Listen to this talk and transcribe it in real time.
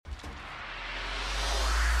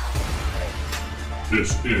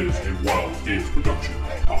This is a Wild Games Production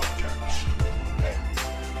podcast.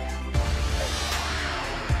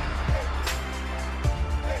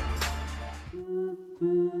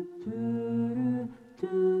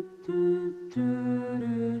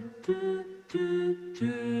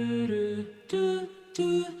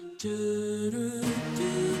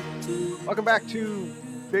 Welcome back to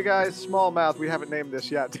Big Eyes, Small Mouth. We haven't named this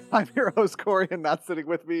yet. I'm your host, Corey, and not sitting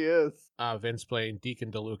with me is... Vince playing Deacon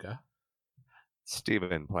DeLuca.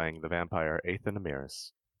 Steven playing the vampire Ethan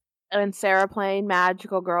Amiris. And Sarah playing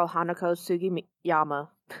magical girl Hanako Sugiyama.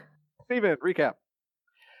 Steven, recap.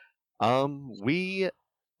 We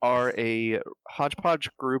are a hodgepodge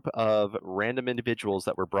group of random individuals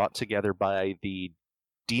that were brought together by the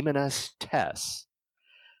demoness Tess.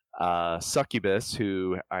 Succubus,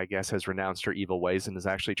 who I guess has renounced her evil ways and is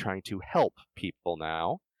actually trying to help people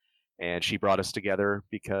now. And she brought us together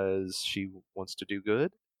because she wants to do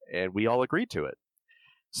good, and we all agreed to it.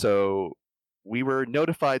 So we were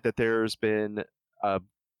notified that there's been a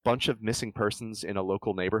bunch of missing persons in a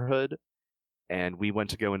local neighborhood, and we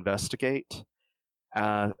went to go investigate.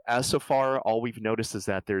 As so far, all we've noticed is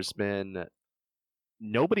that there's been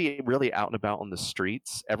nobody really out and about on the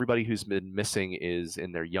streets. Everybody who's been missing is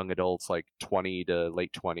in their young adults, like 20 to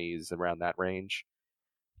late 20s, around that range.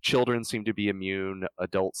 Children seem to be immune.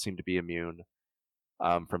 Adults seem to be immune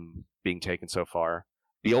from being taken so far.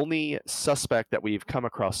 The only suspect that we've come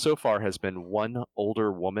across so far has been one an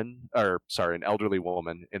elderly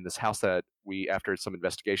woman in this house that we, after some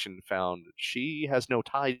investigation, found she has no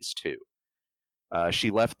ties to.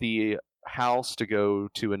 She left the house to go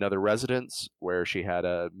to another residence where she had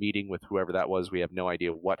a meeting with whoever that was. We have no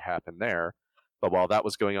idea what happened there. But while that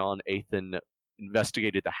was going on, Ethan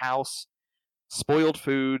investigated the house, spoiled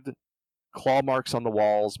food, claw marks on the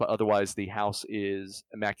walls, but otherwise the house is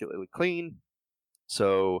immaculately clean.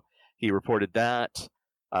 So he reported that.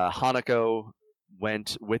 Hanako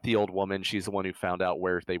went with the old woman. She's the one who found out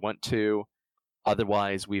where they went to.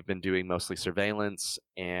 Otherwise, we've been doing mostly surveillance,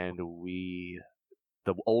 and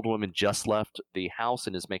the old woman just left the house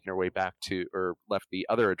and is making her way back to, or left the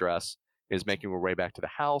other address, is making her way back to the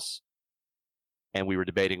house. And we were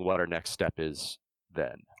debating what our next step is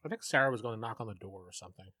then. I think Sarah was going to knock on the door or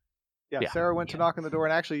something. Yeah, Sarah went to knock on the door,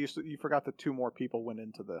 and actually you forgot that two more people went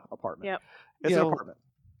into the apartment. Yep. It's an apartment.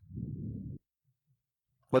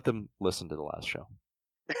 Let them listen to the last show.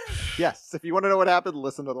 Yes, if you want to know what happened,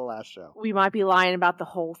 listen to the last show. We might be lying about the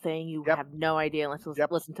whole thing. You have no idea unless you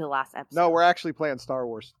listen to the last episode. No, we're actually playing Star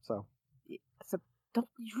Wars, so don't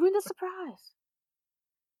ruin the surprise.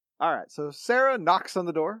 All right, so Sarah knocks on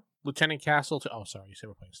the door. Lieutenant Castle oh, sorry, you said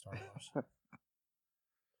we're playing Star Wars.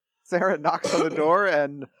 Sarah knocks on the door,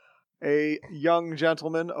 and a young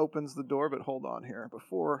gentleman opens the door, but hold on here.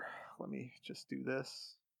 Let me just do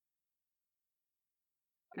this.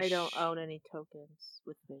 I don't own any tokens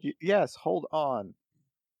with vision. Yes, hold on.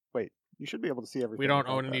 Wait, you should be able to see everything. We don't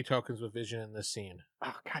own any tokens with vision in this scene.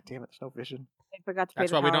 Oh, God damn it, there's no vision. I forgot to pay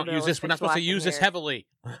That's why we don't use this. We're not supposed to use this heavily.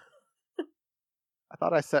 I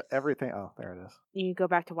thought I set everything. Oh, there it is. You can go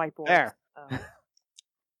back to whiteboard. There. That's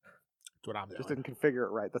what I'm doing. Just didn't configure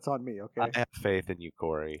it right. That's on me, okay? I have faith in you,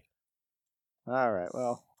 Corey. All right,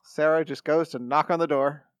 well, Sarah just goes to knock on the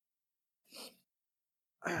door.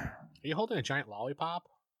 Are you holding a giant lollipop?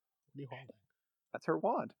 What are you holding? That's her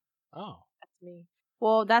wand. Oh. That's me.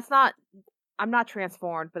 Well, that's not... I'm not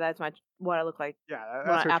transformed, but that's what I look like. Yeah,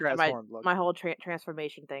 that's her transformed look. My whole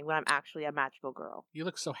transformation thing, when I'm actually a magical girl. You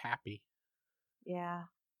look so happy. Yeah.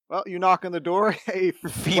 Well, you knock on the door, a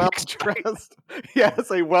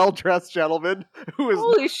well-dressed gentleman who is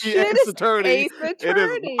Holy shit, Ace Attorney. Ace Attorney. It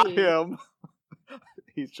is not him.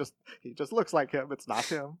 He just looks like him. It's not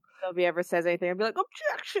him. So if he ever says anything, I'd be like,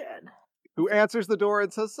 objection! Who answers the door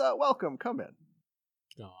and says, welcome, come in.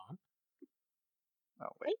 Go on. Oh,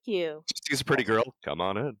 wait. Thank you. She's a pretty girl. Come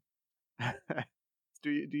on in.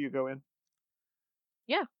 Do you go in?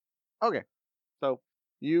 Yeah. Okay. So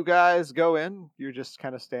you guys go in. You're just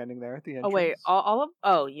kind of standing there at the entrance. Oh wait, all of?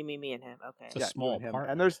 Oh, you mean me and him? Okay. It's a small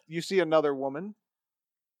apartment. And you see another woman.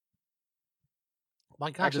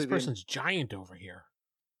 My God, actually, this person's giant over here.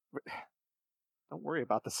 Don't worry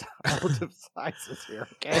about the relative sizes here,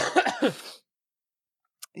 okay?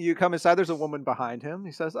 You come inside. There's a woman behind him.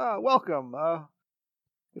 He says, welcome.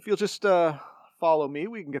 If you'll just follow me,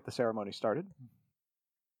 we can get the ceremony started.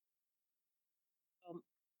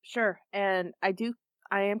 Sure. And I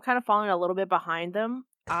am kind of falling a little bit behind them.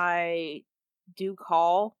 I do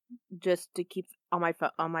call just to keep on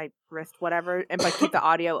my wrist, whatever, but keep the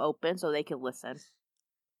audio open so they can listen.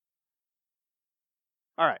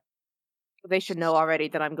 All right. They should know already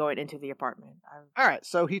that I'm going into the apartment. All right,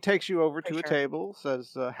 so he takes you over to For a sure. table,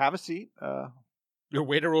 says, "Have a seat." Your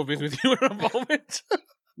waiter will visit with you in a moment.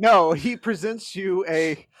 No, he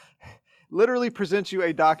literally presents you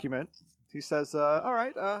a document. He says, "All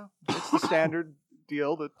right, it's the standard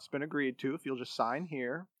deal that's been agreed to. If you'll just sign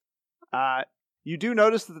here." You do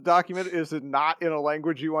notice that the document is not in a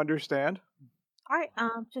language you understand. All right,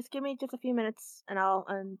 just give me just a few minutes,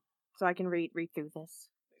 and so I can read through this.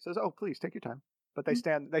 He says, "Oh, please take your time." But they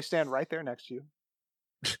stand right there next to you.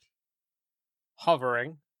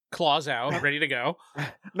 Hovering, claws out, ready to go.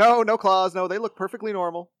 No claws. No, they look perfectly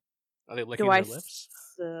normal. Are they licking Do I? their lips?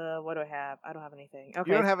 What do I have? I don't have anything. Okay.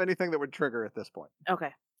 You don't have anything that would trigger at this point. Okay.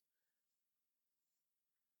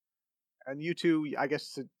 And you two, I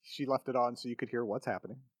guess she left it on so you could hear what's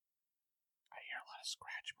happening. I hear a lot of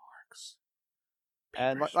scratch marks.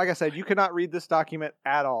 And Papers. like I said, you cannot read this document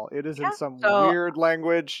at all. It is in some so- weird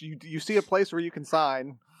language. You see a place where you can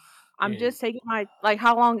sign. I'm Yeah. just taking my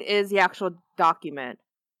how long is the actual document?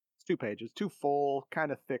 It's 2 pages, 2 full,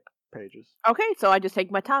 kind of thick pages. Okay, so I just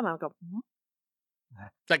take my time. I'll go.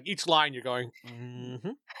 Like each line, you're going. Mm-hmm,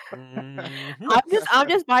 mm-hmm. I'm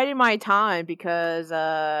just biding my time because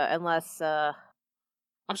unless I'm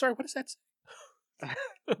sorry. What does that say?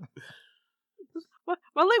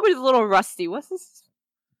 my language is a little rusty. What's this?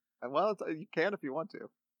 Well, you can if you want to.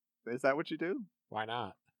 Is that what you do? Why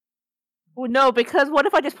not? Well, no, because what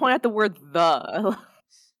if I just point out the word the?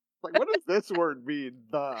 Like, what does this word mean?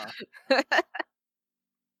 The.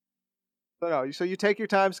 So no, so you take your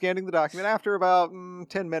time scanning the document. After about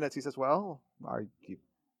 10 minutes, he says, "Well,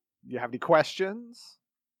 you have any questions?"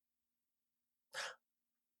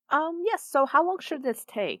 Yes. So how long should this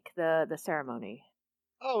take, the ceremony?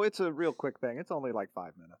 Oh, it's a real quick thing. It's only like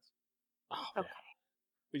 5 minutes. Oh, Okay.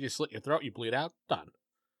 We just slit your throat. You bleed out. Done.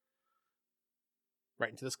 Right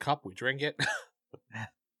into this cup. We drink it.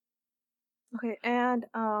 Okay, and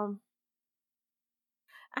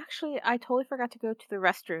actually, I totally forgot to go to the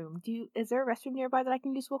restroom. Is there a restroom nearby that I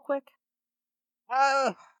can use real quick?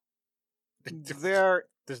 There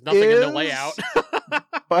There's nothing in the is- layout.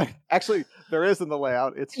 But actually, there is in the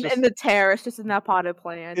layout. It's just In the terrace, just in that potted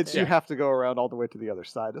plant. it's you have to go around all the way to the other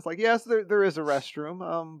side. It's like, yes, there is a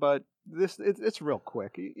restroom, but it's real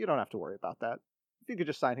quick. You don't have to worry about that. If you could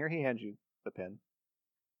just sign here, he hands you the pen.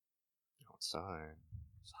 Don't sign.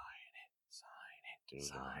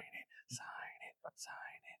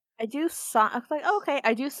 I do sign. I was like, okay,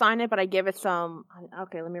 I do sign it, but I give it some.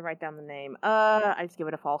 Okay, let me write down the name. I just give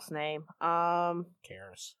it a false name.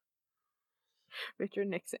 Cares. Richard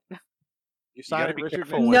Nixon. You sign gotta it, be Richard.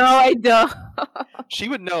 careful Nixon. No, I don't. She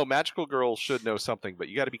would know. Magical girls should know something, but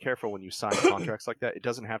you got to be careful when you sign contracts like that. It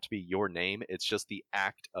doesn't have to be your name. It's just the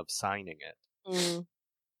act of signing it. Mm.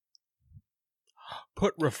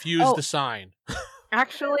 Put refuse Oh. to sign.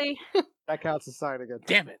 Actually, That counts as signing it.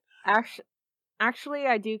 Damn it. actually,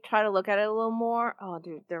 I do try to look at it a little more. Oh,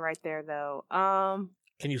 dude, they're right there though.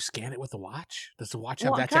 Can you scan it with the watch? Does the watch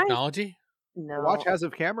Well, have I'm that trying- technology? No. The watch has a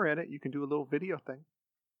camera in it. You can do a little video thing.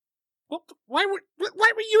 Well, why were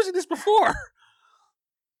we using this before?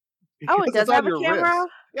 Oh, Because it does it's on have a your camera. wrist.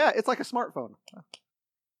 Yeah, it's like a smartphone.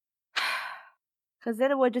 Because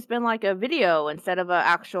then it would just been like a video instead of an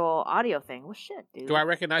actual audio thing. Well, shit, dude. Do I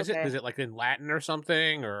recognize it? Okay. Is it like in Latin or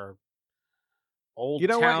something, or old You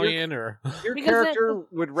know what, you're- Italian, or Your Because character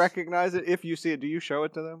would recognize it if you see it. Do you show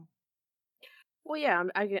it to them? Well, yeah,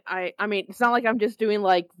 I mean, it's not like I'm just doing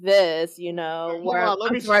like this, you know, Hold where on, let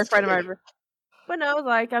I'm me just right in just front of see. my. But no,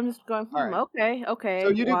 like I'm just going. All right. Okay. So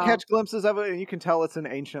you do wow. catch glimpses of it, and you can tell it's in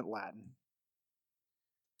ancient Latin.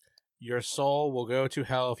 your soul will go to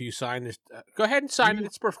hell if you sign this? Go ahead and sign it.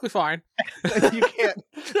 It's perfectly fine. you can't,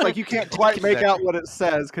 like, you can't quite make out what it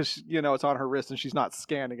says because it's on her wrist and she's not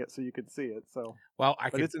scanning it, so you can see it. So, Well,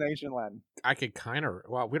 but it's in ancient Latin. I could kind of.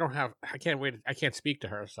 Well, we don't have. I can't wait. I can't speak to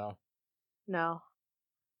her, so. No.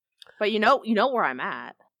 But you know where I'm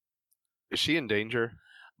at. Is she in danger?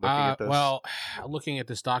 Looking at this? Well, looking at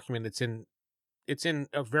this document, it's in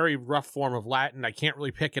a very rough form of Latin. I can't really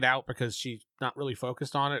pick it out because she's not really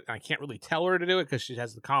focused on it. I can't really tell her to do it because she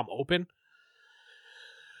has the comm open.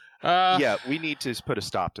 Yeah, we need to put a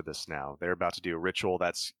stop to this now. They're about to do a ritual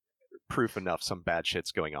that's proof enough some bad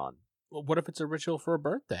shit's going on. Well, what if it's a ritual for a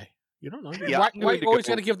birthday? You don't know. Yeah, why I'm why going you to always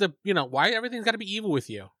go- got to give the why everything's got to be evil with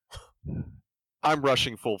you? I'm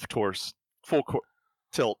rushing full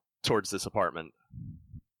tilt towards this apartment.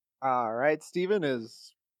 All right, Steven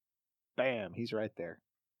is, bam, he's right there.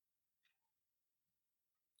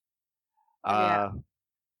 Yeah.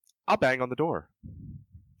 I'll bang on the door.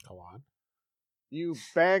 Go on. You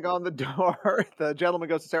bang on the door. The gentleman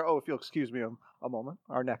goes to Sarah. Oh, if you'll excuse me a moment.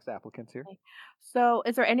 Our next applicant's here. So,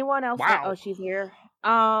 is there anyone else? Wow. Oh, she's here.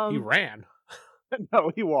 He ran.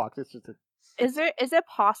 No, he walked. It's just Is it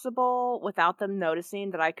possible without them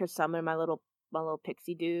noticing that I could summon my little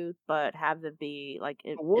pixie dude, but have them be like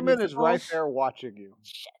a woman is right invisible? there watching you.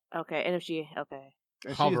 Shit. Okay, and if she And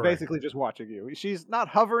she's Hovering. basically just watching you. She's not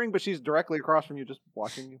hovering, but she's directly across from you, just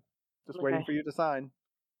watching you. Just waiting Okay. for you to sign.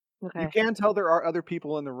 okay, You can tell there are other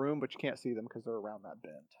people in the room, but you can't see them because they're around that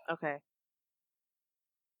bend. okay.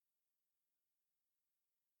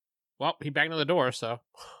 Well, he banged on the door, so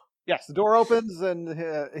Yes, the door opens and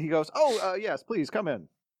he goes, "Oh, yes, please come in."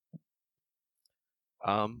 He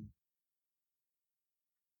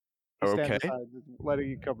stands Okay. aside, letting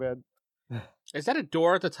you come in. is that a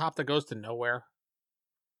door at the top that goes to nowhere?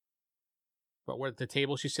 But where the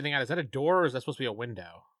table she's sitting at, is that a door or is that supposed to be a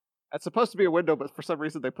window? That's supposed to be a window, but for some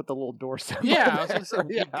reason they put the little door symbol. Yeah, I was there.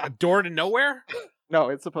 gonna say, Yeah. a door to nowhere? No,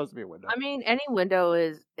 it's supposed to be a window. I mean, any window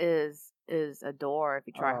is a door if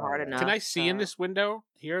you try hard Alright. enough. Can I see in so- this window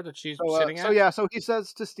here that she's So, sitting at? so he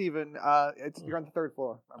says to Stephen, you're on the third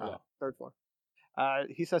floor. Remember that, third floor.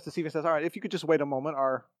 He says to Stephen, all right, if you could just wait a moment,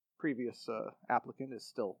 our previous applicant is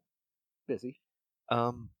still busy.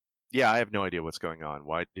 Yeah, I have no idea what's going on.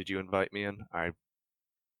 Why did you invite me in? I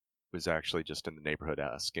was actually just in the neighborhood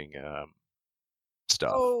asking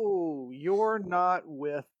stuff. Oh, you're not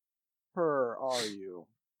with her, are you?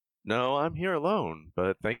 No, I'm here alone,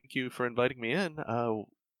 but thank you for inviting me in.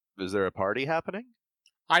 Is there a party happening?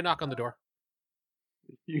 I knock on the door.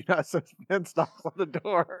 You not so Ben knocks on the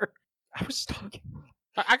door. I was talking.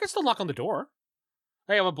 I can still knock on the door.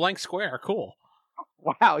 Hey, I'm a blank square. Cool.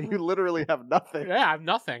 Wow, you literally have nothing. Yeah, I have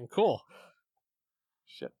nothing. Cool.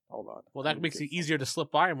 Shit, hold on. Well, I that need makes to it get easier to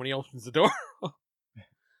slip by him when he opens the door.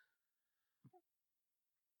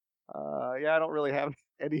 Yeah, I don't really have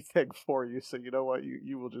anything for you, so you know what?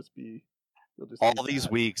 You will just be. You'll just All be these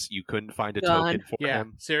sad. weeks, you couldn't find a Gun. token for Yeah,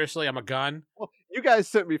 him. seriously, I'm a gun. Well, you guys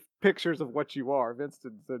sent me pictures of what you are. Vince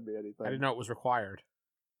didn't send me anything. I didn't know it was required.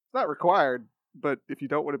 It's not required, but if you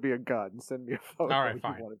don't want to be a gun, send me a photo. All right, if you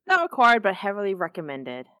fine. want to be. Not required, but heavily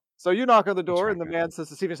recommended. So you knock on the door, right, and the guys. man says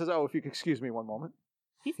to Steven, "Oh, if you could excuse me one moment."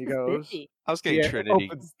 He's He just goes, busy. I was getting Yeah, Trinity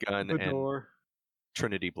opens Gun The and door.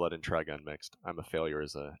 Trinity Blood and Trigun mixed. I'm a failure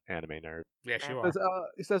as a anime nerd. Yes, you Yeah. are.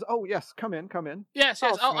 He says, "Oh yes, come in, come in." Yes,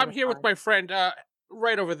 yes. Oh, Oh, I'm here with fine. my friend,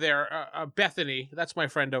 right over there, Bethany. That's my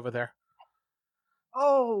friend over there.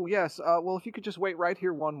 Oh yes. Well, if you could just wait right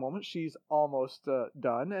here one moment, she's almost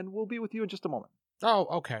done, and we'll be with you in just a moment. Oh,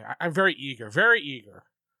 okay. I'm very eager. Very eager.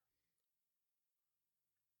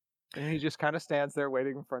 And he just kind of stands there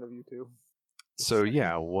waiting in front of you two. So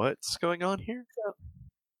yeah, what's going on here?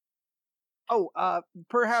 Oh,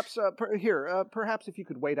 perhaps perhaps if you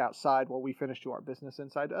could wait outside while we finish to our business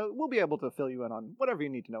inside, we'll be able to fill you in on whatever you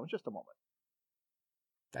need to know in just a moment.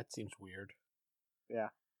 That seems weird.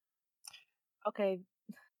 Okay,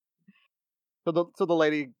 So the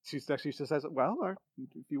lady she just says, "Well, if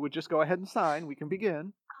you would just go ahead and sign, we can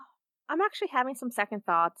begin." I'm actually having some second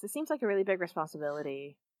thoughts. It seems like a really big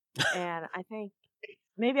responsibility, and I think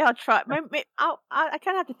maybe I'll try. Maybe I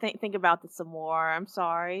kind of have to think about this some more. I'm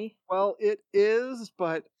sorry. Well, it is,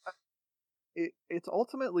 but it's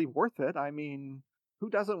ultimately worth it. I mean,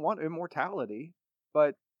 who doesn't want immortality?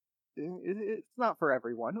 But it's not for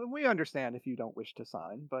everyone. We understand if you don't wish to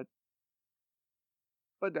sign, but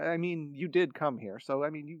I mean, you did come here, so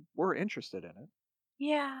I mean, you were interested in it.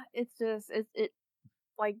 Yeah, it's just it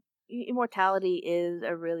like immortality is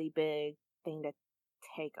a really big thing to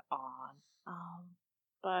take on.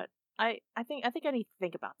 But I think I need to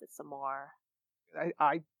think about this some more.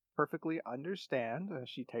 I perfectly understand.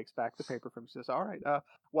 She takes back the paper from. Says, "All right.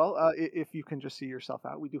 Well, if you can just see yourself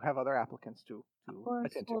out, we do have other applicants to Of course.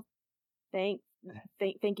 attend to." Well, thank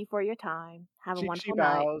you for your time. Have a She wonderful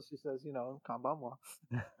night. bows. She says, "Konbanwa."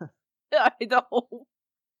 I know.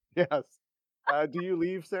 Yes. Do you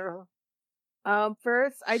leave, Sarah?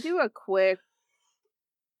 First, I do a quick.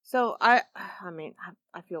 So I mean,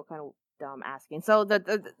 I feel kind of dumb asking. So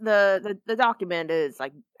the document is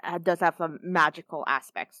like does have some magical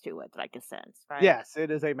aspects to it that I can sense, right? Yes,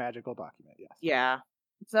 it is a magical document. Yes. Yeah.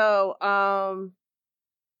 So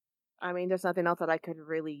I mean, there's nothing else that I could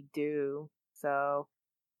really do. So,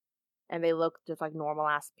 and they look just like normal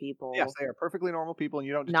ass people. Yes, they are perfectly normal people, and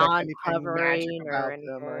you don't detect anything magic Non-hovering or about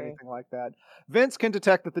them or anything. anything like that. Vince can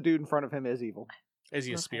detect that the dude in front of him is evil. Is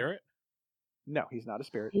he a Okay. spirit? No, he's not a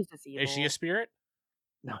spirit. He's just evil. Is she a spirit?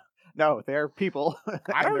 No, they're people. I and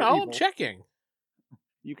don't they're know. I'm evil. checking.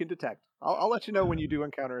 You can detect. I'll let you know when you do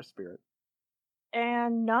encounter a spirit.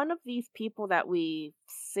 And none of these people that we've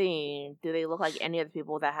seen, do they look like any of the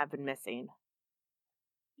people that have been missing?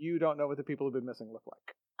 You don't know what the people who've been missing look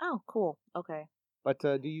like. Oh, cool. Okay. But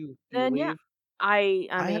do you Then, leave? yeah. I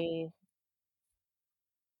I have- mean,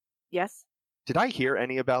 yes. Did I hear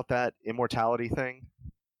any about that immortality thing?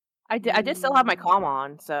 I did still have my comm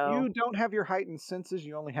on, so You don't have your heightened senses.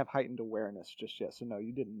 You only have heightened awareness just yet. So no,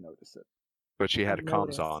 you didn't notice it. But she had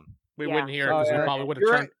Notice. comms on. We Yeah. wouldn't hear it Oh, because yeah. we probably would have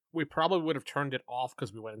You're turned. We probably would have turned it off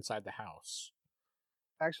because we went inside the house.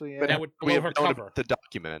 Actually, But that yeah. would we blow have her known cover. about the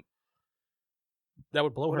document. That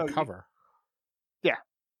would blow Well, her no, you- cover.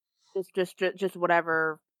 just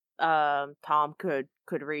whatever Tom could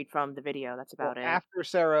read from the video. That's about Well, it. after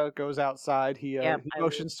Sarah goes outside, he Yeah, he I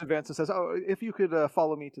motions to Vince and says, "Oh, if you could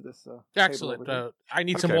follow me to this table Excellent. over here." I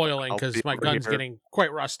need some Okay, oiling I'll because be my over gun's here. getting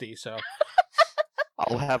quite rusty. So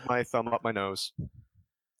I'll have my thumb up my nose.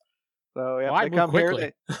 So yeah, Well, I they move come here.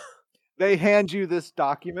 quickly. They hand you this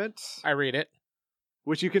document, I read it.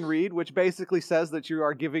 which you can read, which basically says that you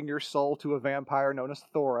are giving your soul to a vampire known as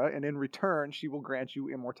Thora, and in return, she will grant you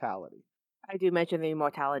immortality. I do mention the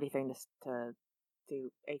immortality thing to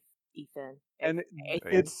Ethan. And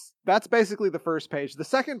Ethan. that's basically the first page. The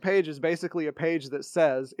second page is basically a page that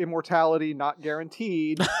says immortality not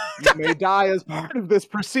guaranteed. You may die as part of this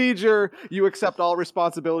procedure. You accept all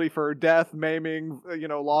responsibility for death, maiming,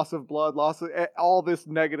 loss of blood, loss of all this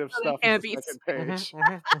negative So they stuff. can't In the be- second page.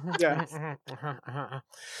 Yes.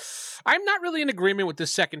 I'm not really in agreement with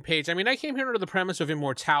this second page. I mean, I came here under the premise of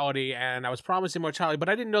immortality, and I was promised immortality, but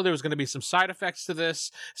I didn't know there was going to be some side effects to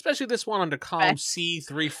this, especially this one under column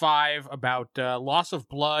C35 about loss of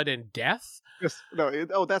blood and death.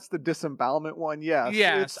 That's the disembowelment one. Yes.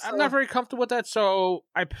 Yes, It's, I'm not very comfortable with that, so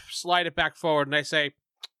I slide it back forward and I say,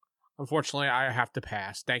 unfortunately, I have to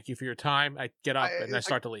pass. Thank you for your time. I get up and I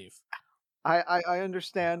start to leave. I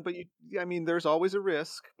understand, but there's always a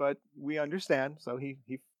risk, but we understand. So he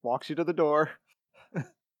walks you to the door. That's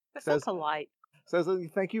so says- polite. Says,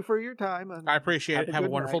 "Thank you for your time." And I appreciate Have it. a Have a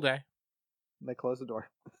good wonderful night. day. they close the door.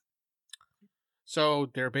 So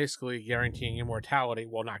they're basically guaranteeing immortality.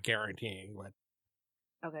 Well, not guaranteeing, but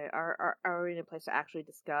Okay, are we in a place to actually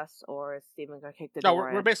discuss, or is Steven gonna kick the no,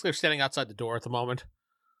 door we're in? basically standing outside the door at the moment.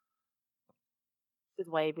 Just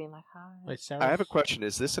waving like hi. Wait, Sarah? I have a question.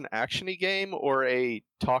 Is this an actiony game or a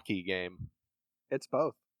talkie game? It's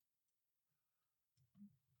both.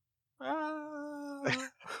 Ah.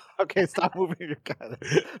 Okay, stop moving your gun.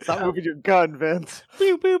 Stop moving your gun, Vince.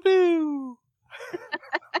 Boo, boo, boo.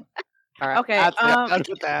 All right. Okay, That's done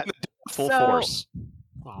with that. Full So- force.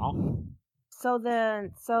 Aw.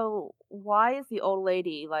 So why is the old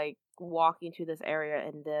lady like walking to this area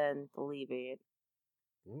and then leaving?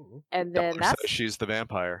 Mm. And then Dollar that's says she's the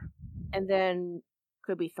vampire. and then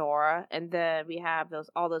could be Thora, and then we have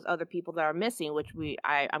all those other people that are missing, which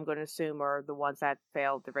I'm going to assume are the ones that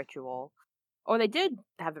failed the ritual, or they did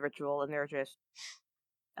have the ritual and they're just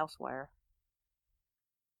elsewhere.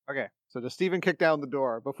 Okay, so does Steven kick down the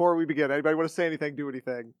door? Before we begin, anybody want to say anything, do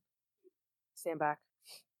anything? Stand back.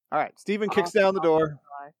 All right, Steven kicks I'll- down the door.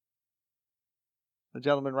 Bye. The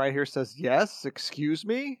gentleman right here says, "Yes, excuse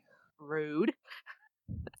me. Rude.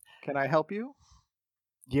 Can I help you?"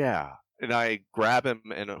 Yeah. And I grab him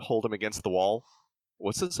and hold him against the wall.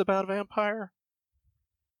 What's this about a vampire?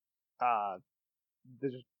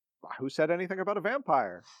 Who said anything about a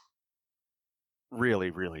vampire?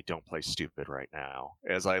 Really, really don't play stupid right now.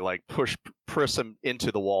 As I press him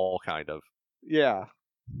into the wall, kind of. Yeah.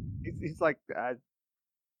 He's like,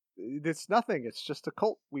 it's nothing. It's just a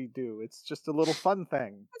cult we do. It's just a little fun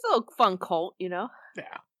thing. It's a little fun cult, you know.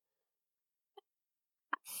 Yeah.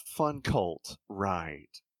 Fun cult, right.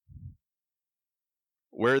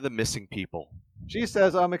 Where are the missing people? She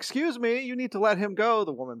says, excuse me, you need to let him go,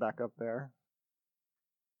 the woman back up there.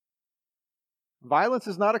 Violence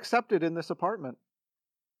is not accepted in this apartment.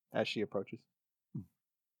 As she approaches.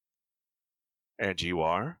 And you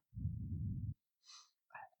are?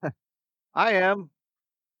 I am.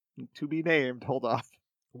 To be named, hold on.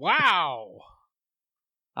 Wow.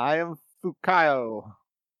 I am Fukayo.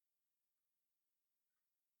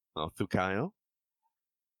 Oh, Thukayo?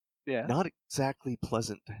 Yeah. Not exactly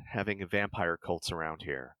pleasant having vampire cults around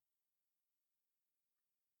here.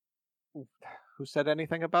 Who said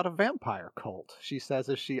anything about a vampire cult? She says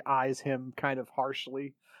as she eyes him kind of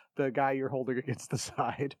harshly, the guy you're holding against the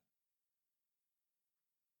side.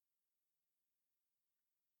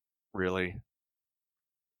 Really?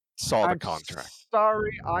 Saw the I'm contract.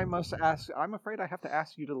 sorry, I'm afraid I have to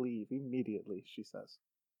ask you to leave immediately, she says.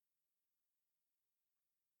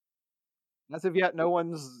 As of yet, no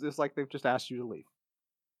one's, it's like they've just asked you to leave.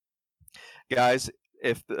 Guys,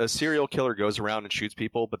 if a serial killer goes around and shoots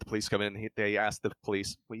people, but the police come in, they ask the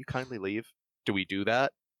police, "Will you kindly leave?" Do we do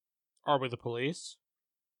that? Are we the police?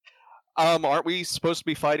 Aren't we supposed to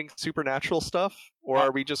be fighting supernatural stuff, or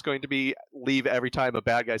are we just going to leave every time a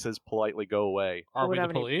bad guy says politely go away? Are we the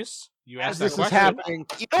Whatever. police? You As asked that this is question. happening,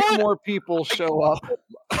 You know two what? more people show up.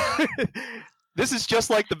 This is just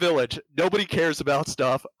like the village. Nobody cares about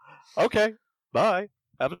stuff. Okay, bye.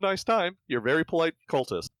 Have a nice time. You're very polite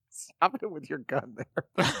cultist. Stop it with your gun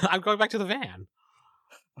there. I'm going back to the van.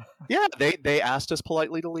 Yeah, they asked us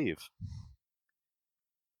politely to leave.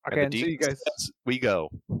 Okay, And the and so you demon guys. says, we go.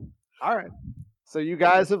 All right. So you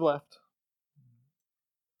guys have left.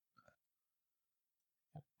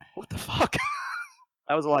 What the fuck?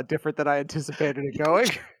 That was a lot different than I anticipated it going.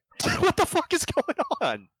 What the fuck is going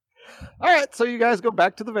on? All right, so you guys go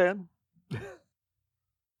back to the van,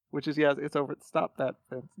 which is it's over. Stop that.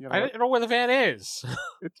 You know, I don't know where the van is.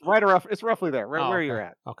 it's right around. It's roughly there, right Oh, where okay. you're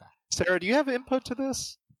at. Okay. Sarah, do you have input to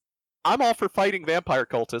this? I'm all for fighting vampire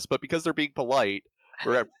cultists, but because they're being polite,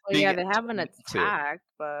 we're Well, being yeah, they haven't too. attacked,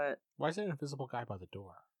 but Why is there an invisible guy by the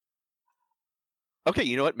door? Okay,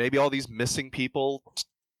 you know what? Maybe all these missing people,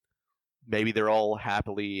 maybe they're all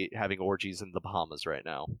happily having orgies in the Bahamas right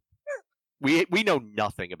now. We know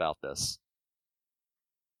nothing about this.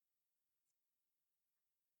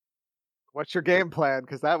 What's your game plan?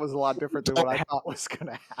 Because that was a lot different than what I thought was going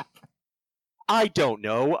to happen. I don't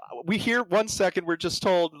know. We hear 1 second, we're just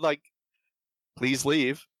told, like, please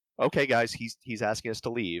leave. Okay, guys, he's asking us to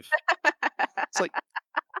leave. It's like,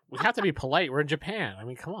 We have to be polite. We're in Japan. I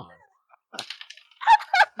mean, come on.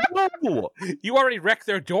 no! You already wrecked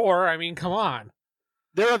their door. I mean, come on.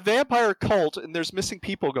 They're a vampire cult, and there's missing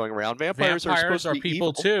people going around. Vampires are supposed to be people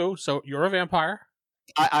evil. too, so you're a vampire.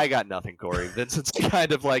 I got nothing, Corey. Vincent's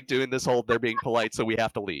kind of like doing this whole they're being polite, so we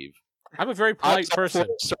have to leave. I'm a very I'm polite person.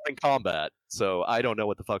 starting combat, so I don't know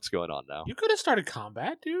what the fuck's going on now. You could have started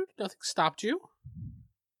combat, dude. Nothing stopped you.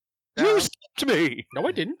 You stopped me! No,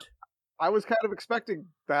 I didn't. I was kind of expecting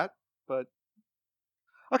that, but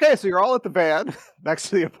okay. So you're all at the van next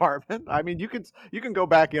to the apartment. I mean, you can go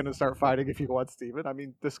back in and start fighting if you want, Steven. I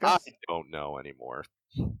mean, I discuss. don't know anymore.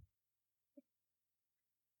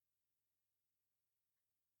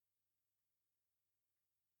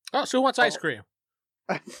 Oh, so who wants ice Oh. cream?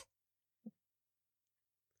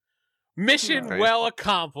 Mission Alright. well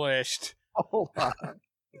accomplished. Hold on.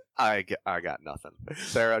 I got nothing.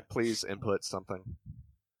 Sarah, please input something.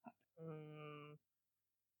 mm,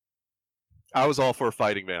 I was all for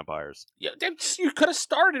fighting vampires. You could have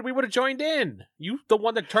started. We would have joined in. You, the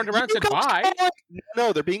one that turned around and You said guys- bye.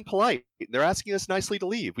 No, they're being polite. They're asking us nicely to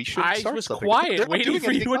leave. We shouldn't I start was something. They're quiet, not waiting doing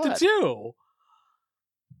for you anything what to bad. do.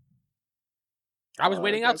 I was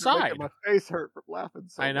waiting Guys are making outside. My face hurt from laughing.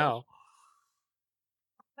 So I know.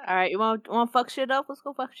 all right, you want to fuck shit up? Let's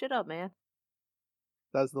go fuck shit up, man.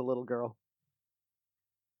 That's the little girl.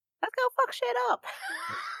 Let's go fuck shit up.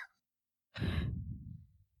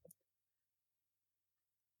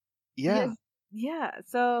 Yeah. Yeah.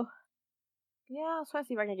 So, yeah, I was trying to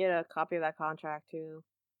see if I can get a copy of that contract too,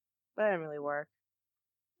 but it didn't really work.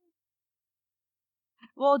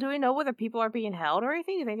 Well, do we know whether people are being held or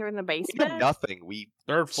anything? Do you think they're in the We basement? know nothing. We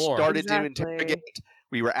Third floor. started to Exactly. interrogate.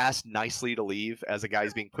 We were asked nicely to leave as a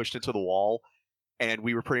guy's being pushed into the wall, and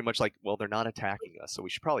we were pretty much like, well, they're not attacking us, so we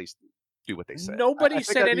should probably do what they say. Nobody I think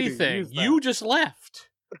said I need to anything. use that. You just left.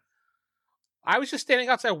 I was just standing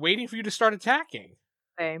outside waiting for you to start attacking.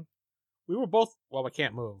 Same. We were both, well, we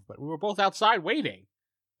can't move, but we were both outside waiting.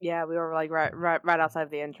 Yeah, we were like right outside of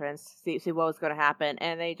the entrance, see what was going to happen,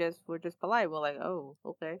 and they were just polite. We're like, oh,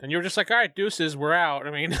 okay. And you were just like, all right, deuces, we're out.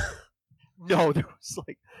 I mean, No, there was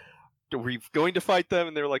like, we're going to fight them,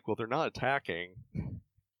 and they're like, well, they're not attacking.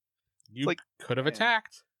 you like- could have Yeah.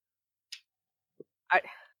 attacked.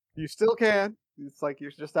 You still can. It's like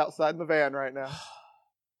you're just outside in the van right now.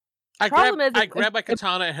 I Problem grabbed, is I if- grabbed my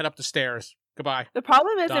katana and head up the stairs. Goodbye. The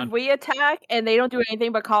problem is Done. if we attack and they don't do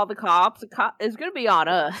anything but call the cops, it's going to be on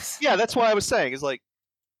us. Yeah, that's why I was saying is like,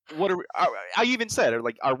 what are we, I even said,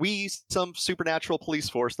 are we some supernatural police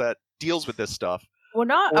force that deals with this stuff, We're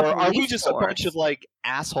not or a are we police just force. a bunch of like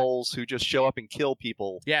assholes who just show up and kill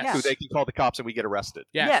people Yes. who they can call the cops and we get arrested?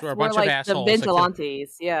 Yes, we're a bunch like of assholes. the that kill-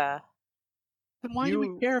 vigilantes. Yeah. Then why do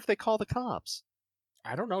we care if they call the cops?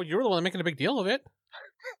 I don't know. You're the one making a big deal of it.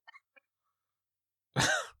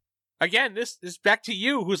 Again, this is back to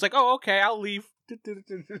you, who's like, "Oh, okay, I'll leave."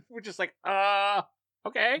 We're just like,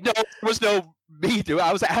 okay." No, there was no me, dude.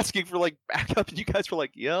 I was asking for like backup, and you guys were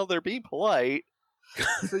like, "Yeah, they're being polite."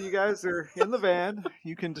 So you guys are in the van.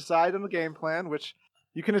 You can decide on the game plan, which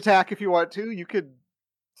you can attack if you want to. You could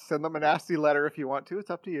Send them a nasty letter if you want to. It's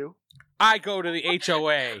up to you. I go to the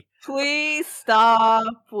HOA. Please stop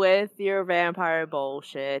with your vampire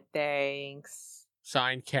bullshit. Thanks.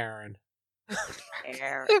 Signed, Karen.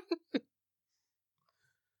 There.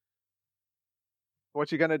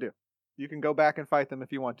 What you gonna do? You can go back and fight them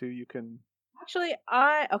if you want to. You can. Actually,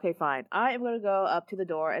 okay, fine. I am gonna go up to the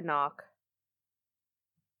door and knock.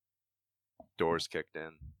 Doors kicked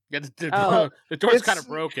in. Yeah, Oh. the door's It's- kind of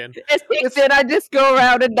broken. It's then I just go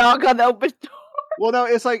around and knock on the open door. Well, no,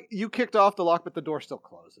 it's like you kicked off the lock, but the door still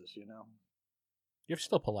closes. You know. You're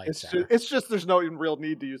still polite, It's Sarah. just there's no real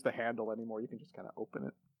need to use the handle anymore. You can just kind of open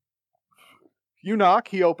it. You knock.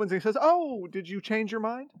 He opens. And he says, "Oh, did you change your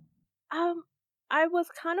mind?" I was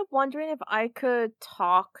kind of wondering if I could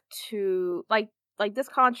talk to like this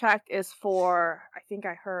contract is for, I think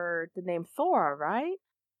I heard the name Thora, right?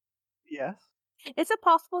 Yes. Is it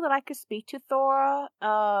possible that I could speak to Thora?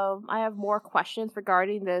 I have more questions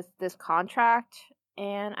regarding this contract,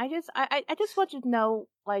 and I just want to know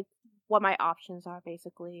like what my options are,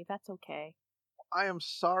 basically, if that's okay. I am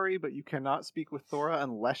sorry, but you cannot speak with Thora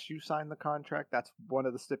unless you sign the contract. That's one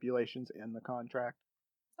of the stipulations in the contract.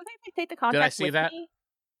 Okay, if I take the contract see with that? me.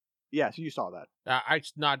 Yes, you saw that. I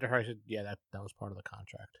just nodded to her. I said, "Yeah, that was part of the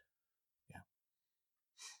contract." Yeah.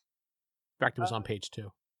 In fact, it was on page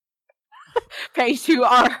 2. Page 2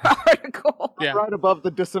 our article. Yeah. Right above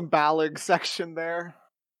the disemboweling section there.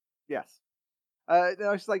 Yes.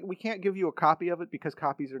 No, it's like we can't give you a copy of it because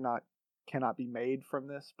copies cannot be made from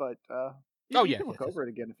this. But you yeah, can look yes, over it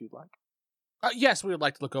again if you'd like. Yes, we would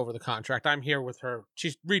like to look over the contract. I'm here with her.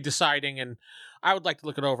 She's redeciding, and I would like to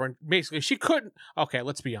look it over. And basically, she couldn't. Okay,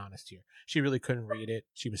 let's be honest here. She really couldn't read it.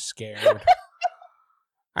 She was scared.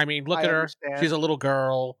 I mean, look I at her. understand. She's a little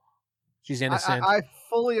girl. She's innocent. I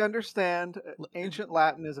fully understand. Ancient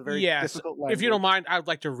Latin is a very Yes, difficult language. if you don't mind, I would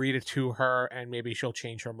like to read it to her, and maybe she'll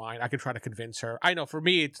change her mind. I could try to convince her. I know for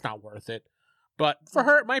me, it's not worth it, but for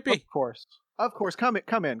her, it might be. Of course. Come in.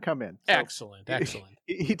 So, Excellent.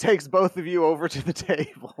 he takes both of you over to the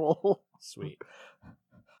table. Sweet.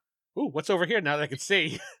 Ooh, what's over here now that I can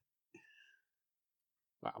see?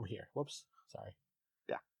 Wow, I'm here. Whoops. Sorry.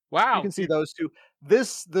 Yeah. Wow. You can see those two. The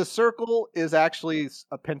circle is actually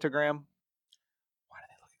a pentagram, Why do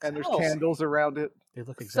they look and there's exactly- candles around it. They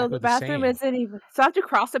look So exactly the bathroom same. isn't even. So I have to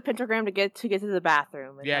cross the pentagram to get to the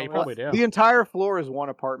bathroom. Is Yeah, that you what- probably do. The entire floor is one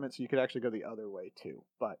apartment, so you could actually go the other way too.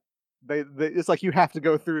 But they it's like you have to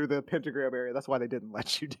go through the pentagram area. That's why they didn't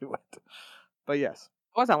let you do it. But yes,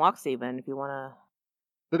 It was unlocked, Steven, if you wanna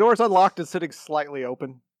the door's unlocked and sitting slightly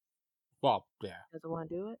open. Well, yeah. doesn't want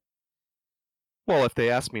to do it. Well, if they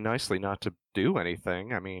ask me nicely not to do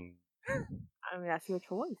anything, I mean, I mean, that's your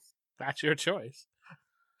choice. That's your choice.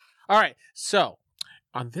 All right. So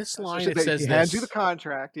on this line, it says he this. hands you the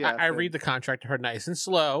contract. Yeah, I read the contract to her nice and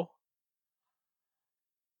slow.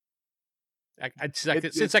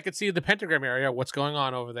 Since I could see the pentagram area, what's going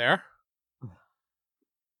on over there?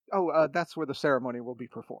 Oh, that's where the ceremony will be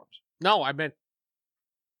performed. No, I meant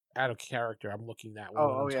out of character. I'm looking that way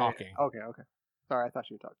when I'm Yeah, talking. yeah. Okay. Sorry, I thought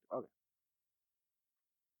you were talking. Okay.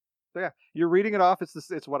 So yeah, you're reading it off.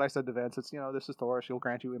 It's what I said to Vince. It's this is Thora. She'll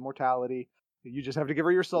grant you immortality. You just have to give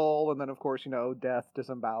her your soul, and then of course death,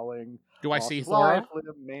 disemboweling. Do I loss see of Thora? life,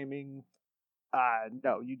 limb, maiming.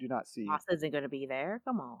 No, you do not see. Boss isn't going to be there.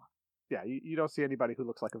 Come on. Yeah, you don't see anybody who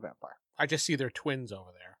looks like a vampire. I just see their twins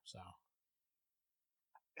over there. So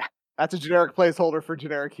That's a generic placeholder for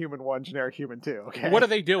generic human 1, generic human 2. Okay. what are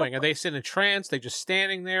they doing? Are they sitting in trance? They just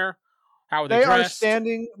standing there? How are they They are dressed?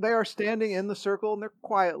 standing. They are standing in the circle, and they're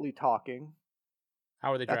quietly talking.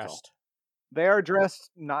 How are they That's all. dressed? They are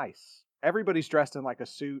dressed nice. Everybody's dressed in like a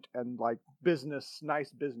suit and like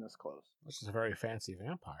nice business clothes. This is a very fancy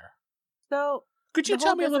vampire. So, Could you The tell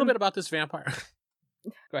whole me a little disem- bit about this vampire?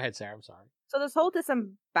 Go ahead, Sarah. I'm sorry. so this whole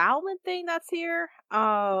disembowelment thing that's here.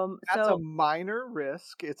 That's So a minor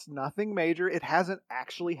risk. It's nothing major. It hasn't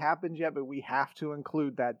actually happened yet, but we have to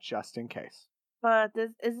include that just in case. But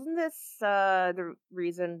isn't this the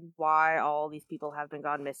reason why all these people have been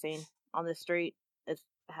gone missing on the street?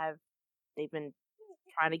 Have they been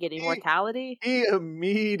trying to get immortality? He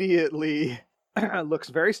immediately looks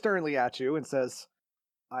very sternly at you and says,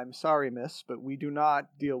 "I'm sorry, miss, but we do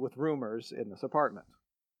not deal with rumors in this apartment."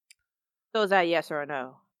 So is that yes or a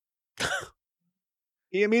no?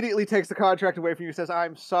 He immediately takes the contract away from you and says,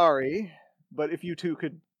 "I'm sorry, but if you two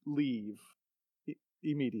could leave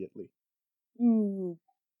immediately." When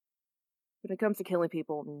it comes to killing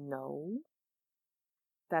people, no.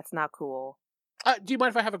 That's not cool. Do you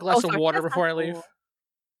mind if I have a glass of sorry, water that's before not I leave? cool.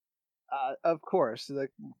 Of course.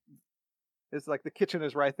 It's like the kitchen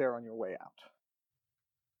is right there on your way out.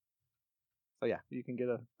 So yeah, you can get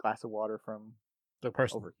a glass of water from The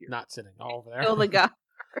person over here. not sitting over there. Kill the guy.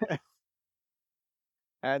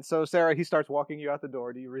 And so Sarah, he starts walking you out the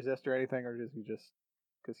door. Do you resist or anything, or does he just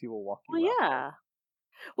because he will walk you Well, out? yeah.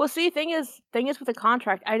 Well, see, thing is with the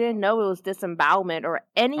contract, I didn't know it was disembowelment or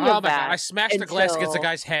any Oh of my that god! I smashed the glass against the until-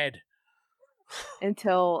 guy's head.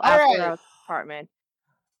 until All after right. I was in the apartment.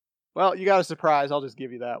 Well, you got a surprise. I'll just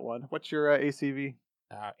give you that one. What's your ACV?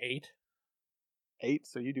 8. 8.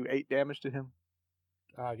 So you do 8 damage to him.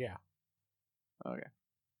 Yeah. Okay.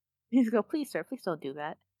 He's go, please, sir, please don't do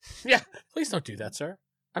that. Yeah. Please don't do that, sir.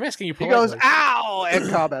 I'm asking you He politely. goes, "Ow!" and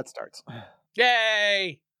combat starts.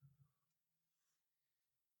 Yay!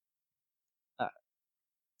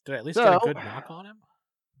 Did I at least get a So- good knock on him?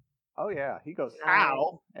 Oh yeah, he goes, Nice.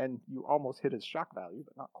 "Ow!" and you almost hit his shock value,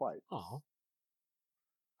 but not quite. Oh.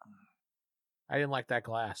 I didn't like that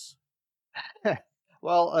glass.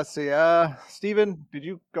 Well, let's see. Steven, did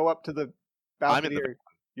you go up to the balcony? I'm in the or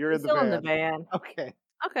you're He's in the still van. in the van. Okay.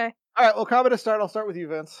 Okay. All right. Well, combat to start. I'll start with you,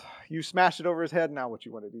 Vince. You smashed it over his head. Now, what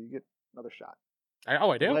you want to do? You get another shot.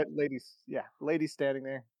 I do? Ladies, yeah, ladies standing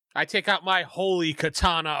there. I take out my holy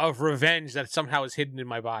katana of revenge that somehow is hidden in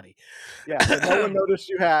my body. Yeah, so no one noticed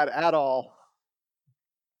you had at all.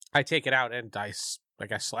 I take it out and I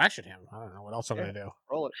slash at him. I don't know what else I'm Yeah. going to do.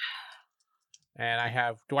 Roll it. And I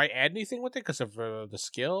have. Do I add anything with it because of the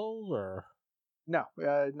skill or No,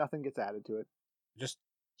 nothing gets added to it. just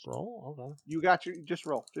roll? Okay. You got your. Just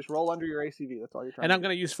roll. Just roll under your ACV. That's all you're trying. And to I'm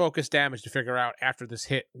going to use focus damage to figure out after this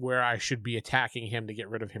hit where I should be attacking him to get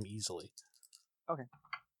rid of him easily. Okay.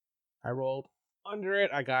 I rolled under it.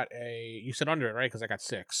 I got a. You said under it, right? Because I got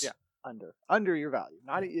 6. Yeah. Under your value.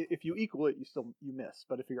 Not if you equal it, you miss.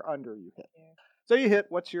 But if you're under, you hit. Yeah. So you hit.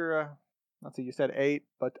 What's your? Let's see. You said 8,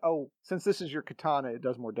 but since this is your katana, it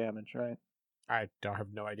does more damage, right? I don't have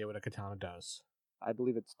no idea what a katana does. I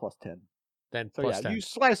believe it's plus 10. Then So plus yeah, 10. you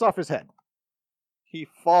slice off his head. He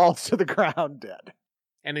falls to the ground dead.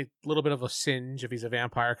 And a little bit of a singe if he's a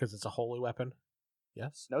vampire because it's a holy weapon.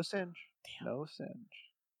 Yes? No singe. Damn. No singe.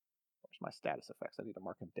 Where's my status effects? I need to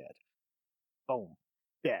mark him dead. Boom.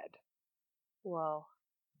 Dead. Whoa.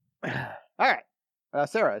 All right.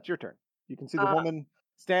 Sarah, it's your turn. You can see the woman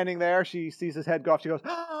standing there. She sees his head go off. She goes,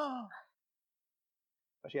 "Ah!"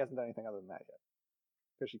 But she hasn't done anything other than that yet.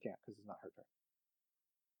 Because she can't, because it's not her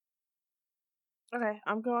turn. Okay,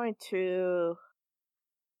 I'm going to.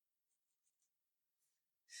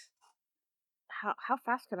 How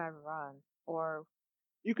fast can I run? Or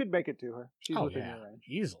You could make it to her. She's Oh, within yeah. your range.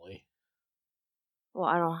 Easily. well,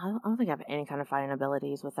 I don't think I have any kind of fighting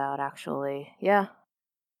abilities without actually. Yeah.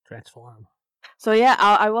 Transform. So yeah,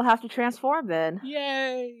 I will have to transform then.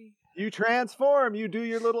 Yay! You transform. You do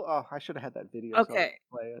your little. Oh, I should have had that video. So I Okay.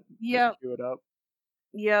 could play it. Just Yep. Cue it up.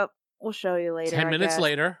 Yep. We'll show you later. 10 I minutes guess.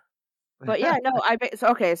 later. But yeah, no,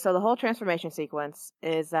 so the whole transformation sequence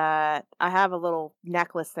is that I have a little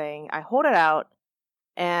necklace thing. I hold it out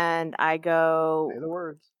and I go Say the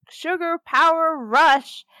words. sugar power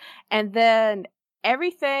rush, and then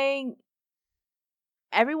everyone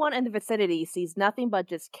in the vicinity sees nothing but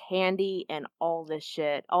just candy and all this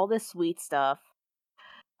shit, all this sweet stuff.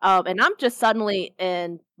 And I'm just suddenly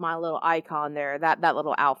in my little icon there, that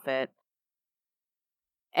little outfit.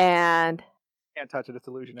 And Can't touch it. It's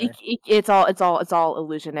illusionary. it's all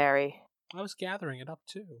illusionary. I was gathering it up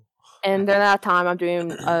too. And then that time I'm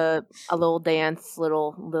doing a little dance,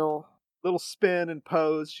 little Little spin and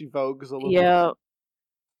pose. She vogues a little. yeah.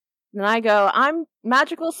 Then I go, I'm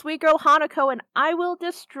magical sweet girl Hanako and I will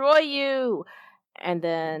destroy you. And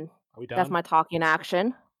then Are we done? that's my talking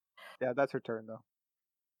action. Yeah, that's her turn though.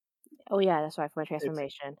 Oh yeah, that's right for my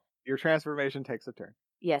transformation. Your transformation takes a turn.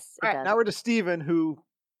 Yes, it All right, does. now we're to Steven, who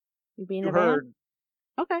You being you a man? heard.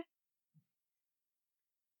 Okay.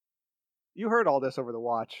 You heard all this over the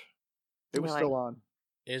watch. It was Really? still on.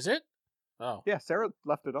 Is it? Oh. Yeah, Sarah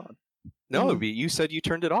left it on. No, you said you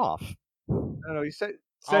turned it off. No, he said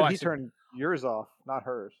Oh, I he see. turned yours off, not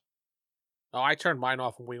hers. Oh, I turned mine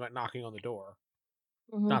off when we went knocking on the door.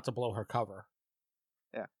 Mhm. Not to blow her cover.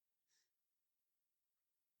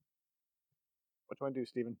 What do you want to do,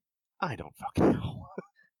 Steven? I don't fucking know.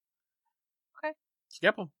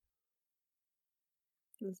 Skip them.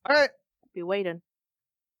 All right. Be waiting.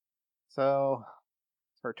 So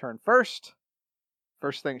it's her turn first.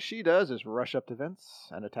 First thing she does is rush up to Vince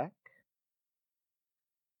and attack.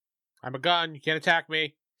 I'm a gun. You can't attack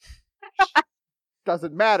me.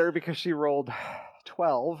 Doesn't matter because she rolled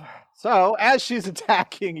 12. So as she's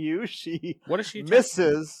attacking you, she What does she attack?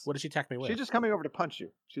 misses. What does she attack me with? She's just coming over to punch you.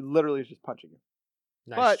 She literally is just punching you.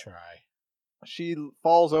 Nice but- try. She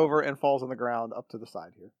falls over and falls on the ground up to the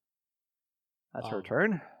side here. That's her Oh.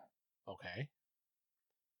 turn. Okay.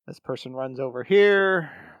 This person runs over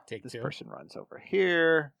here. Take This 2. person runs over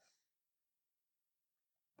here.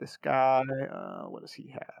 This guy, what does he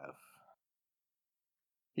have?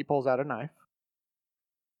 He pulls out a knife.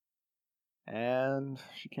 And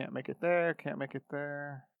she can't make it there, can't make it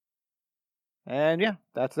there. And yeah,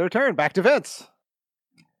 that's their turn. Back to Vince.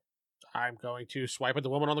 I'm going to swipe at the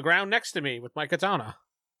woman on the ground next to me with my katana.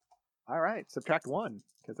 All right, subtract 1,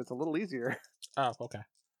 because it's a little easier. Oh, okay.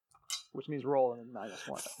 Which means roll and -1.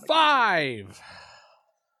 That'll make it easier. 5!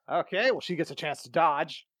 Okay, well, she gets a chance to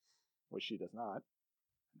dodge, which she does not.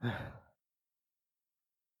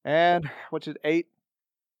 And which is 8?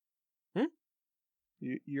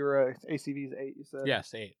 Your ACV is 8, you said?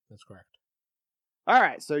 Yes, 8. That's correct. All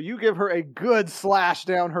right, so you give her a good slash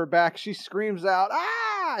down her back. She screams out,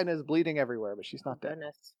 ah, and is bleeding everywhere, but she's not dead.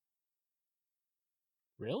 Goodness.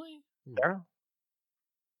 Really? Sarah?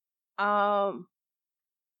 I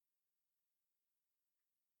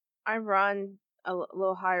run a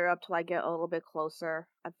little higher up till I get a little bit closer.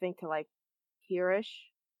 I think to like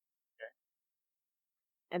here-ish. Okay.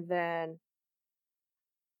 And then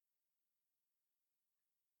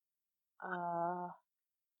I'll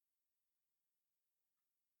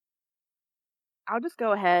just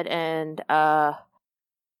go ahead and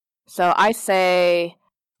so I say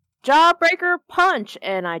Jawbreaker punch,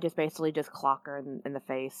 and I just basically just clock her in the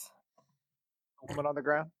face. Woman on the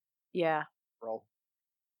ground? Yeah. Roll.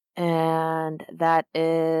 And that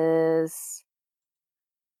is.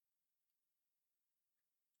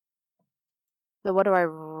 So what do I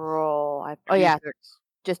roll? Oh yeah, 2d6.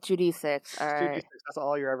 just 2d6. All right. 2d6. That's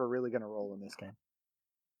all you're ever really going to roll in this game.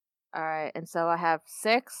 All right, and so I have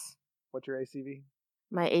 6. What's your ACV?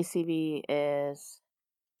 My ACV is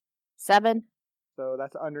 7. So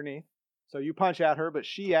that's underneath. So you punch at her, but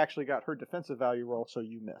she actually got her defensive value roll, so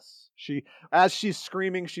you miss. As she's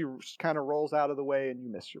screaming, she kind of rolls out of the way, and you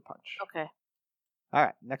miss your punch. Okay. All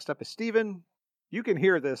right, next up is Steven. You can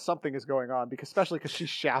hear this. Something is going on, especially because she's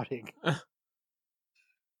shouting.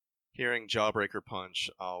 Hearing Jawbreaker punch,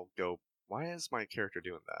 I'll go, why is my character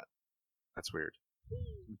doing that? That's weird.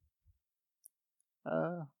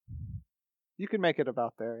 You can make it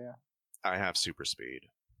about there, yeah. I have super speed.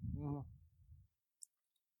 Mm-hmm.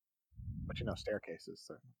 But you know staircases,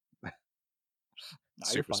 so. No,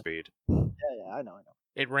 Super speed. Yeah, I know.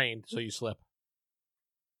 It rained, so you slip.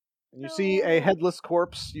 And you see a headless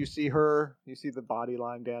corpse. You see her. You see the body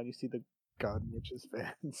lying down. You see the gun, which is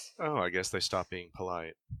Vince. Oh, I guess they stopped being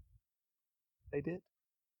polite. They did?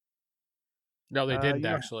 No, they didn't, you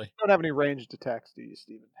actually. don't have any ranged attacks, do you,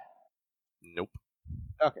 Steven? Nope.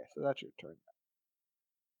 Okay, so that's your turn.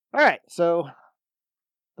 All right, so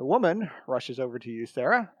the woman rushes over to you,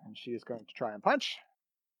 Sarah, and she is going to try and punch.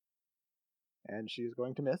 And she is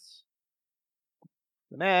going to miss.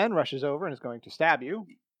 The man rushes over and is going to stab you.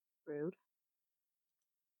 Rude.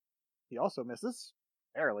 He also misses.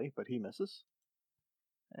 Barely, but he misses.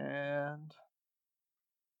 And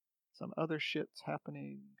some other shit's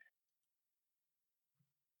happening.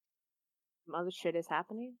 Some other shit is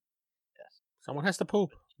happening? Yes. Someone has to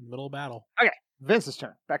poop in the middle of battle. Okay, Vince's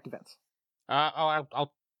turn. Back to Vince.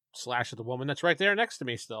 I'll slash at the woman that's right there next to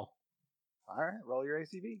me still. All right, roll your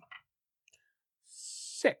ACV.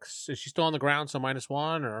 6. Is she still on the ground, so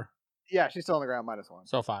 -1, or? Yeah, she's still on the ground, -1.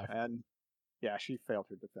 So 5. And yeah, she failed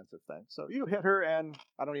her defensive thing. So you hit her, and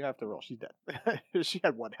I don't even have to roll. She's dead. She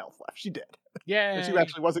had 1 health left. She's dead. Yay! And she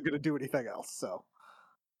actually wasn't going to do anything else, so.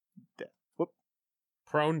 Dead. Whoop.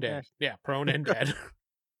 Prone dead. Yeah, prone and dead.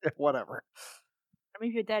 Whatever. I mean,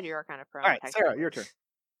 if you're dead, you're kind of prone. All right, Sarah, your turn.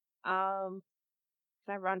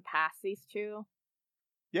 Can I run past these two?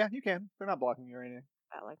 Yeah, you can. They're not blocking you or anything.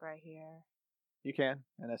 About like right here. You can.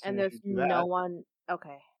 And as soon And as there's you do that, no one.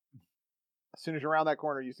 Okay. as soon as you're around that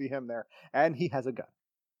corner, you see him there. And he has a gun.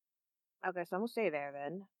 Okay, so I'm gonna stay there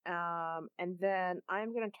then. And then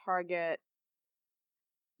I'm gonna target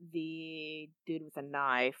the dude with a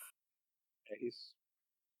knife. Okay, he's.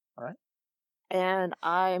 All right. And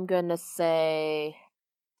I'm gonna say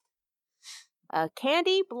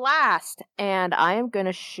Candy Blast. And I am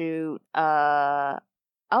gonna shoot I'll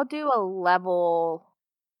do a level.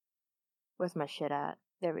 Where's my shit at?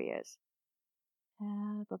 There he is.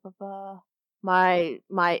 My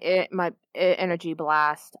energy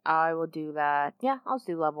blast. I will do that. Yeah, I'll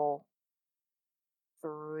do level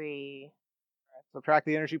 3. All right. Subtract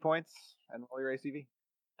the energy points and roll your ACV.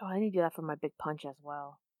 Oh, I need to do that for my big punch as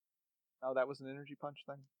well. Oh, that was an energy punch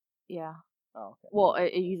thing? Yeah. Oh, okay. Well,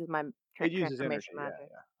 it uses my it uses energy. transformation magic.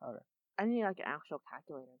 Yeah. Okay. I need like an actual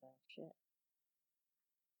calculator though. Shit.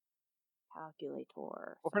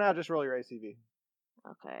 Calculator. Well, for now, just roll your ACV.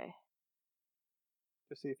 Okay.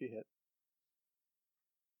 Just see if you hit.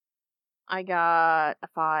 I got a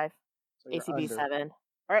 5. So you're ACB under. 7.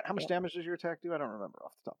 All right, how much Yep. damage does your attack do? I don't remember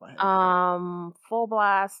off the top of my head. Full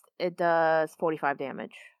blast, it does 45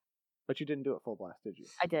 damage. But you didn't do it full blast, did you?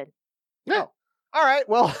 I did. No. All right,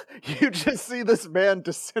 well, you just see this man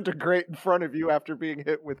disintegrate in front of you after being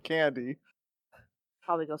hit with candy.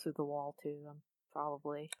 Probably go through the wall too.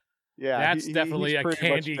 Probably. Yeah, That's he's definitely a pretty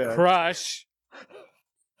much Candy dead. Crush.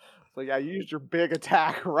 So yeah, you used your big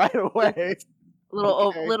attack right away. Okay.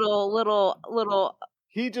 Little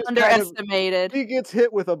He just underestimated. he gets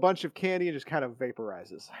hit with a bunch of candy and just kind of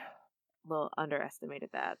vaporizes. Little underestimated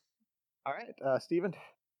that. All right, Steven.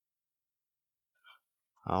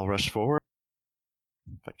 I'll rush forward.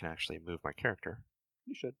 If I can actually move my character.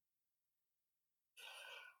 You should.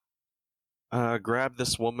 Grab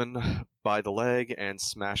this woman by the leg and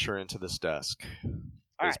smash her into this desk.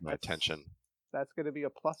 All Is right, my attention. That's going to be a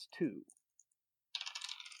 +2.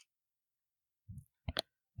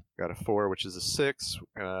 Got a 4, which is a 6.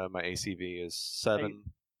 My ACV is 7.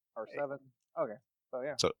 Or 7. Okay, so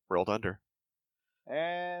yeah. So rolled under.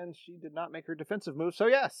 And she did not make her defensive move, so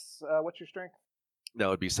yes. What's your strength? No,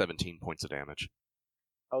 it'd be 17 points of damage.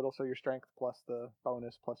 Total, so your strength plus the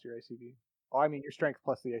bonus plus your ACV. Oh, I mean your strength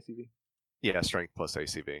plus the ACV. Yeah, strength plus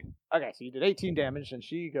ACV. Okay, so you did 18 damage, and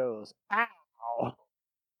she goes, ow!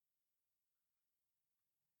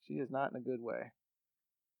 She is not in a good way.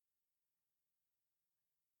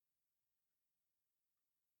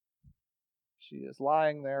 She is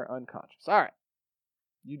lying there unconscious. All right.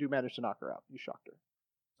 You do manage to knock her out. You shocked her.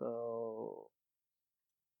 So,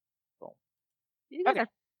 boom. These guys, Okay.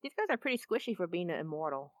 these guys are pretty squishy for being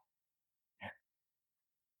immortal.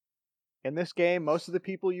 In this game, most of the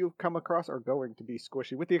people you've come across are going to be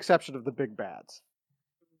squishy, with the exception of the big bads.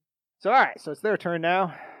 So, all right. So it's their turn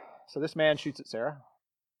now. So this man shoots at Sarah.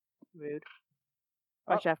 Rude.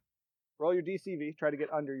 Oh. Chef Roll your DCV. Try to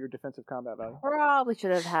get under your defensive combat value. probably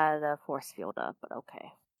should have had a force field up, but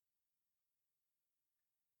okay.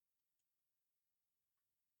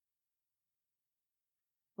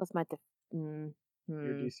 What's my Your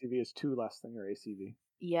DCV is 2 less than your ACV.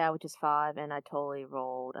 Yeah, which is 5, and I totally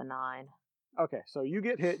rolled a 9. Okay, so you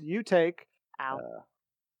get hit. You take Ow.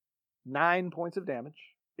 9 points of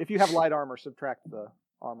damage. If you have light armor, subtract the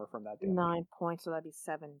armor from that damage. 9 points, so that'd be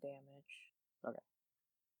 7 damage.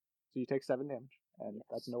 So you take 7 damage, and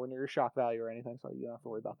that's nowhere near your shock value or anything, so you don't have to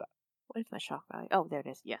worry about that. What is my shock value? Oh, there it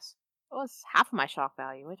is. Yes. Oh, it's half of my shock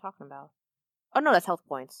value. What are you talking about? Oh, no, that's health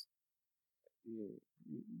points.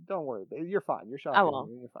 Don't worry, you're fine. You're shocked. I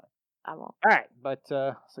won't. You're fine. I won't. All right, but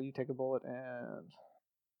so you take a bullet and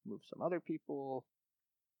move some other people,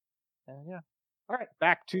 and yeah. All right,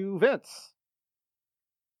 back to Vince.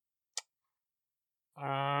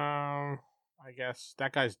 I guess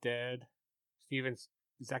that guy's dead. Stevens,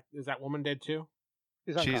 is that woman dead too?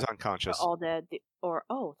 She's She's unconscious. unconscious. All dead.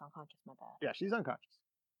 Oh, it's unconscious. My bad. Yeah, she's unconscious.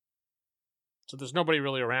 So there's nobody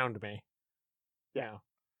really around me. Yeah.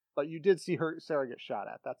 But you did see Sarah get shot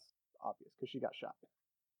at. That's obvious because she got shot.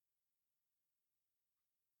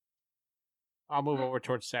 I'll move over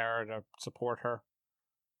towards Sarah to support her.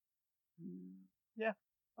 Yeah.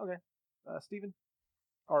 Okay. Steven?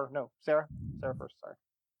 Or no, Sarah. Sarah first. Sorry.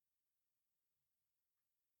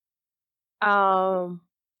 I'll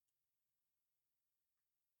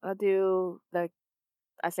do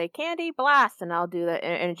I say candy blast, and I'll do the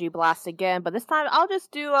energy blast again. But this time, I'll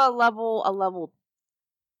just do a level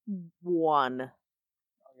 1. Okay,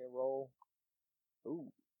 roll.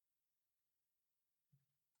 Ooh.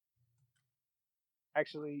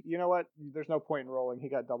 Actually, you know what? There's no point in rolling. He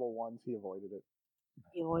got double 1s. He avoided it.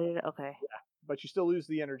 You avoided it? Okay. But you still lose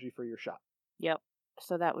the energy for your shot. Yep.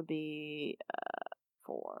 So that would be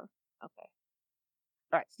 4. Okay.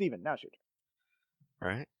 All right, Steven, now it's your turn. All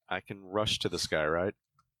right. I can rush to this guy, right?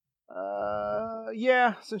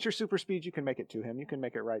 Yeah, since you're super speed, you can make it to him. You can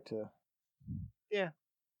make it right to... Yeah,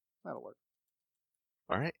 that'll work.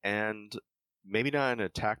 All right. And maybe not an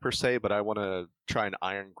attack per se, but I want to try and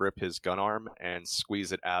iron grip his gun arm and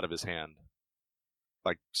squeeze it out of his hand.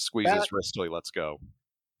 Like, squeeze his wrist till he lets go.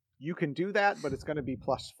 You can do that, but it's going to be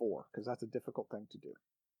 +4, because that's a difficult thing to do.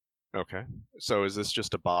 Okay. So is this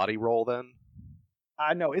just a body roll then?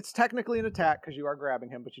 No, it's technically an attack, because you are grabbing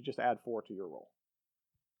him, but you just add 4 to your roll.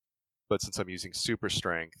 But since I'm using super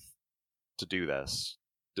strength to do this,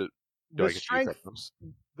 do The I get to use that bonus?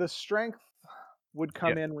 The strength would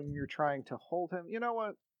come in when you're trying to hold him. You know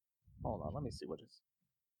what? Hold on, let me see what it's...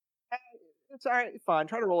 It's alright, fine.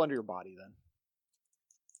 Try to roll under your body, then.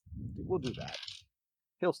 We'll do that.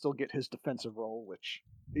 He'll still get his defensive roll, which...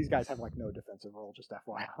 These guys have, like, no defensive roll, just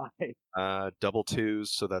FYI. Double 2s,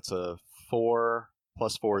 so that's a 4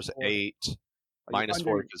 +4 is 8. Are you Minus under-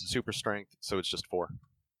 4 is a super strength, so it's just 4.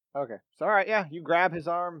 Okay. So all right, yeah, you grab his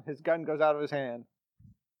arm, his gun goes out of his hand.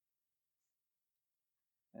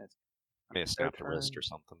 And it's I may have snapped a wrist turn. or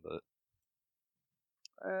something, but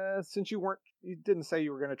since you didn't say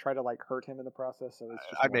you were going to try to like hurt him in the process, so it's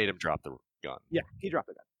just I more- made him drop the gun. Yeah, he dropped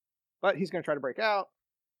the gun, but he's going to try to break out,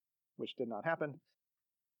 which did not happen.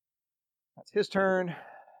 That's his turn.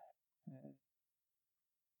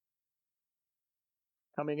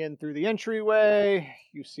 Coming in through the entryway,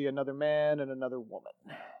 you see another man and another woman,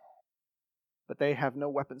 but they have no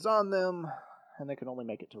weapons on them, and they can only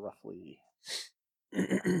make it to roughly.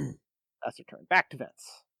 That's their turn. Back to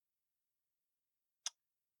Vince.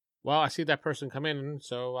 Well, I see that person come in,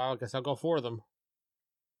 so I guess I'll go for them.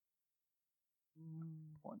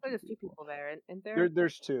 One, There's two, two three, four. people there, isn't there?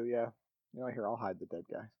 There's two, yeah. You know, here, I'll hide the dead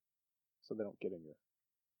guy, so they don't get in your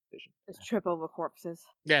vision. Just trip over corpses.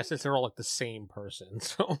 Yeah, since they're all like the same person,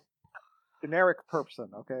 so Generic person,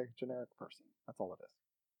 okay? Generic person. That's all it is.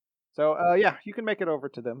 So, yeah, you can make it over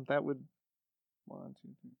to them. That would... 1, 2,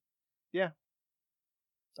 3. Yeah.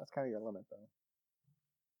 That's kind of your limit, though.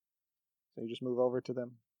 So you just move over to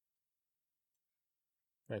them.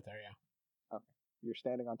 right there, yeah. You're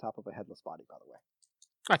standing on top of a headless body, by the way.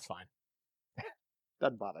 That's fine.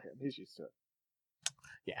 Doesn't bother him. He's used to it.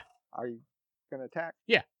 Yeah. Are you going to attack?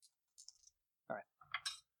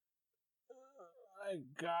 I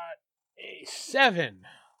got a 7.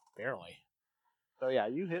 Barely. So, yeah,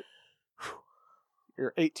 you hit.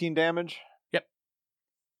 You're 18 damage. Yep.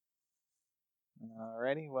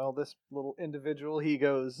 Alrighty. Well, this little individual, he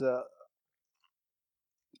goes...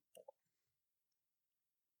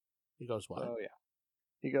 He goes, what? Oh, yeah.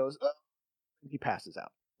 He goes... he passes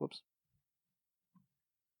out. Whoops.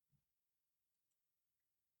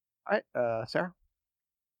 Alright, Sarah?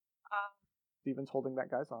 Steven's holding that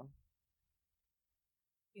guy's arm.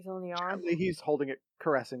 He's on the arm. Gently, he's holding it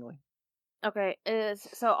caressingly. Okay,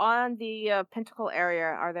 so on the pentacle area,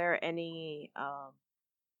 are there any?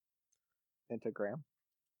 Pentagram.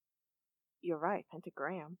 You're right,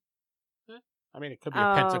 pentagram. I mean, it could be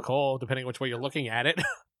a pentacle, depending which way you're looking at it.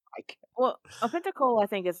 I can't. Well, a pentacle, I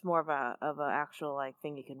think, is more of a actual like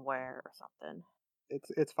thing you can wear or something.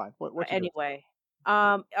 It's fine. What you doing? Anyway,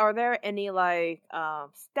 are there any like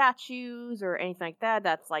statues or anything like that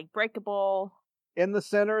that's like breakable? In the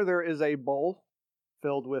center, there is a bowl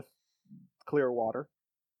filled with clear water,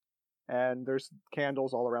 and there's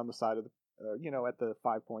candles all around the side of the, at the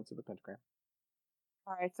 5 points of the pentagram.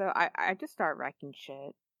 All right, so I just start wrecking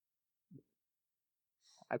shit.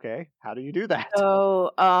 Okay, how do you do that?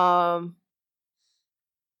 So I'll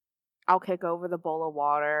kick over the bowl of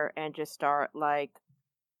water and just start like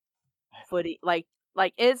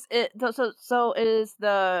is it so is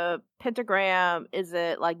the pentagram, is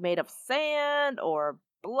it like made of sand or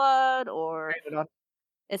blood or Painted on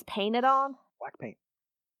is painted on? black paint.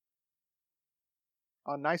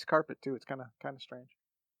 On nice carpet too. It's kind of strange.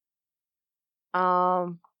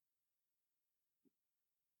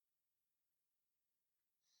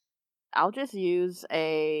 I'll just use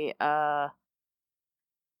a I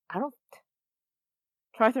don't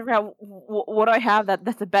try to figure out what I have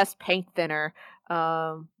that's the best paint thinner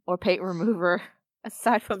or paint remover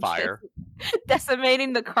aside from Fire. just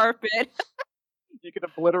decimating the carpet. You can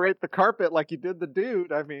obliterate the carpet like you did the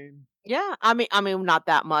dude. I mean, Yeah, I mean not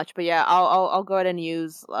that much, but yeah, I'll go ahead and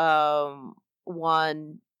use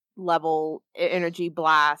one level energy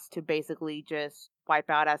blast to basically just wipe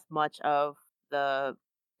out as much of the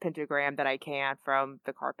pentagram that I can from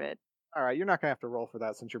the carpet. all right, you're not gonna have to roll for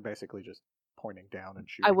that since you're basically just pointing down and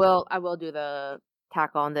shooting. I will do the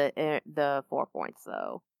tack on the 4 points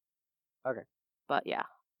though. Okay. But yeah.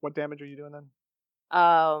 What damage are you doing then?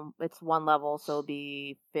 It's one level, so it'll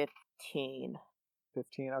be 15.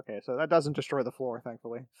 15. Okay, so that doesn't destroy the floor,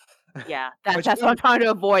 thankfully. Yeah, But that's you- what I'm trying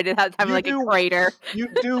to avoid. It having you like do- a crater. You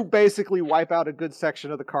do basically wipe out a good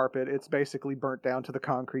section of the carpet. It's basically burnt down to the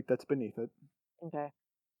concrete that's beneath it. Okay.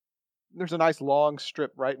 There's a nice long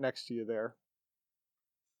strip right next to you there.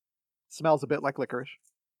 Smells a bit like licorice.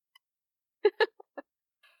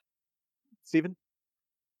 Steven?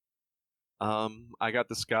 I got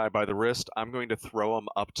this guy by the wrist. I'm going to throw him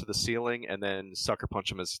up to the ceiling and then sucker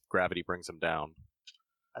punch him as gravity brings him down.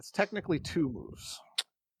 That's technically 2 moves.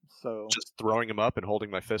 So, Just throwing him up and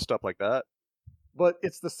holding my fist up like that. but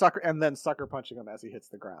it's the sucker and then sucker punching him as he hits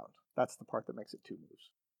the ground. That's the part that makes it 2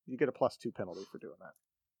 moves. You get a +2 penalty for doing that.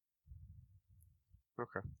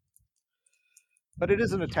 Okay. But it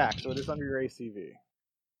is an attack, so it is under your ACV.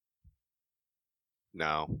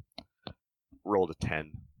 No. Rolled a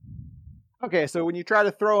 10. Okay, so when you try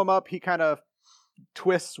to throw him up, he kind of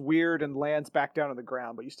twists weird and lands back down on the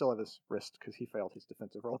ground, but you still have his wrist because he failed his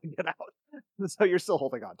defensive roll to get out. So you're still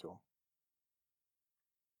holding on to him.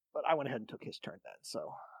 But I went ahead and took his turn then, so.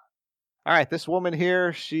 All right, this woman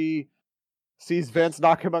here, she sees Vince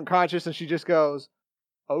knock him unconscious, and she just goes,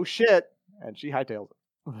 "Oh shit," and she hightails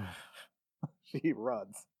it. She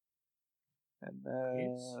runs. And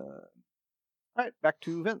then... All right, back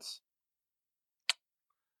to Vince.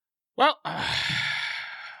 Well,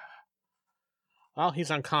 well,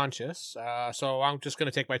 he's unconscious, so I'm just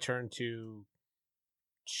going to take my turn to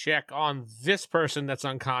check on this person that's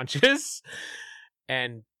unconscious,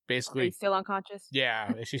 and basically, He's still unconscious.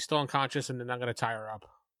 yeah, is she still unconscious? And then I'm going to tie her up.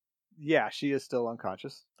 Yeah, she is still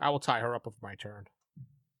unconscious. I will tie her up with my turn.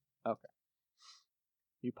 Okay.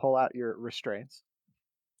 You pull out your restraints.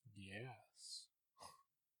 Yes.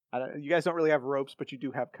 You guys don't really have ropes, but you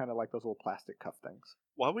do have kind of like those little plastic cuff things.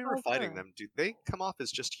 While we were Oh, fighting fun. them, do they come off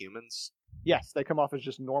as just humans? Yes, they come off as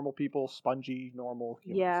just normal people, spongy, normal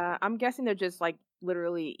humans. Yeah, I'm guessing they're just like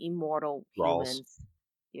literally immortal Thralls. humans.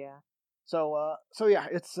 Yeah. So yeah,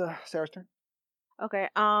 it's Sarah's turn. Okay.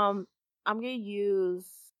 I'm gonna use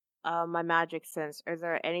my magic sense. Is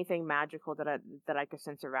there anything magical that I could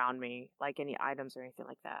sense around me, like any items or anything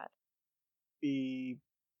like that? The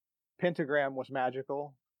pentagram was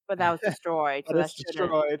magical, But that was destroyed. but so it's that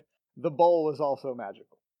shouldn't- destroyed. The bowl is also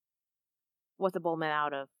magical. What's the bowl made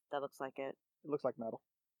out of? That looks like it. It looks like metal.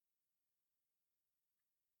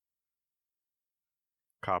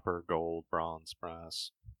 Copper, gold, bronze,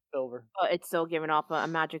 brass. Silver. But it's still giving off a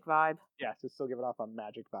magic vibe. Yes, it's still giving off a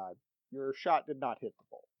magic vibe. Your shot did not hit the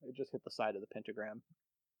bowl. It just hit the side of the pentagram.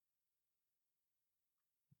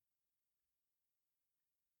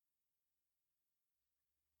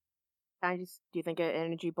 Do you think an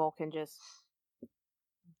energy bolt can just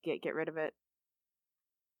get rid of it?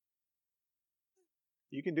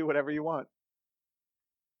 You can do whatever you want.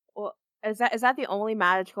 Well, is that the only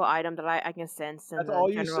magical item that I can sense in That's the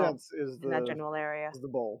all general, you sense is in that the general area? is the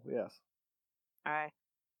bowl. Yes. Alright.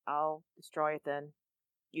 I'll destroy it then.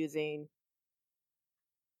 Using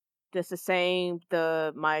just the same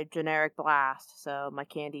my generic blast, so my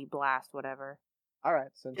candy blast, whatever. All right.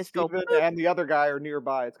 Since Just go Steven boop. and the other guy are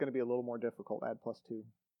nearby, it's going to be a little more difficult. Add +2.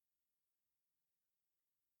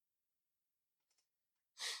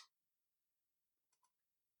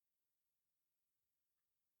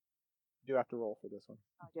 You do have to roll for this one.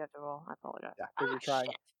 Oh, you have to roll. I apologize. Yeah, because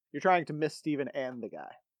Shit. you're trying to miss Steven and the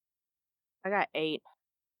guy. I got 8,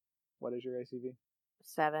 What is your ACV?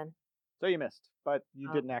 7. So you missed, but you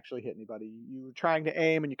Oh. didn't actually hit anybody. You were trying to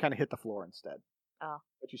aim, and you kind of hit the floor instead. Oh.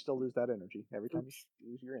 But you still lose that energy every time Oops.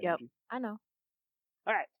 you lose your Yep. energy. I know.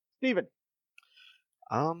 All right, Steven.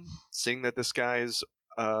 Seeing that this guy's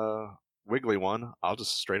wiggly one, I'll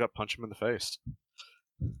just straight up punch him in the face.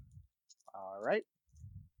 All right.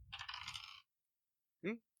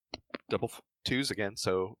 Double twos again,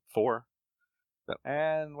 so 4.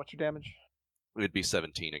 And what's your damage? It'd be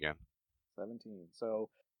 17 again. 17. So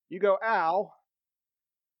you go, ow,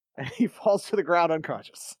 and he falls to the ground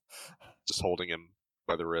unconscious. Just holding him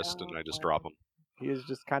by the wrist, and I just wow. drop him. He is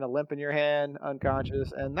just kind of limp in your hand,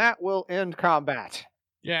 unconscious, and that will end combat.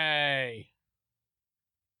 Yay!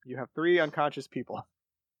 You have 3 unconscious people,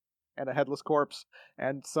 and a headless corpse,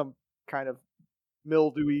 and some kind of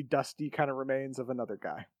mildewy, dusty kind of remains of another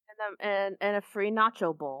guy. And a free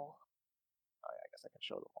nacho bowl. I guess I can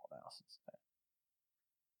show them all now. Since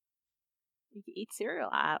You can eat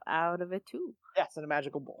cereal out of it too. yes, in a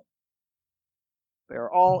magical bowl. They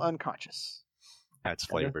are all unconscious. Adds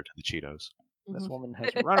flavor to the Cheetos. This Mhm. woman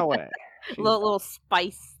has run away. She's little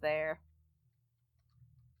spice there.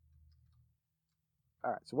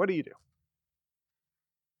 all right. So what do you do?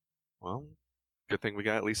 Well, good thing we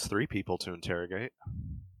got at least 3 people to interrogate.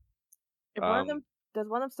 If one of them does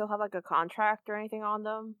one of them still have like a contract or anything on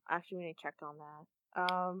them? Actually, we need to check on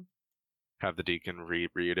that. Have the deacon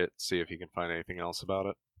reread it, see if he can find anything else about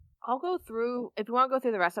it. I'll go through. If you want to go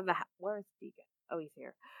through the rest of the where is Deacon? Oh, he's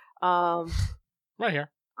here. Right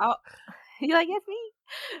here. You like it's me.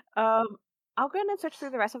 I'll go ahead and search through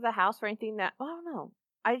the rest of the house for anything that I don't know.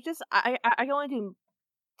 I can only do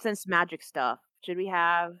sense magic stuff. Should we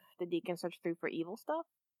have the deacon search through for evil stuff?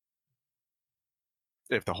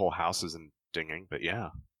 If the whole house isn't dinging, but yeah.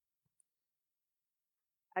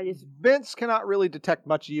 I just Vince cannot really detect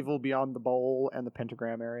much evil beyond the bowl and the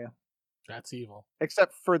pentagram area, That's evil.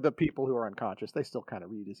 except for the people who are unconscious. They still kind of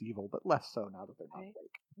read as evil, but less so now that they're not Okay.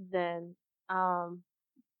 awake. then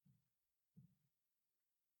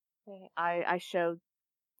okay, I showed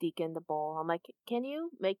Deacon the bowl. I'm like, can you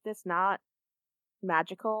make this not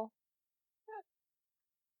magical?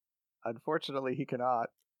 Unfortunately, he cannot.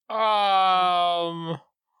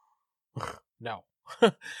 No.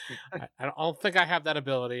 I don't think I have that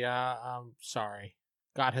ability. I'm sorry.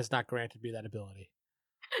 God has not granted me that ability.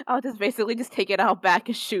 I'll just basically just take it out back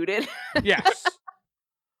and shoot it. Yes.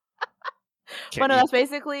 But no, that's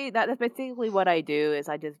basically what I do. Is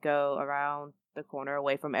I just go around the corner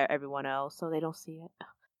away from everyone else so they don't see it,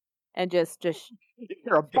 and just.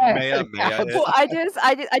 You're a bad Maya Well,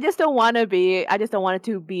 I just don't want to be. I just don't want it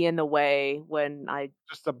to be in the way when I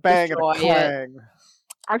just a bang and a destroy it. clang.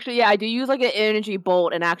 Actually, yeah, I do use like an energy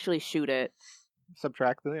bolt and actually shoot it.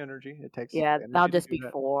 Subtract the energy. It takes. Yeah, energy that'll to just do be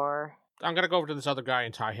that. 4. I'm gonna go over to this other guy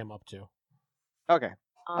and tie him up too. Okay.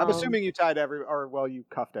 I'm Um, assuming you tied you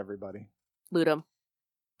cuffed everybody. loot 'em.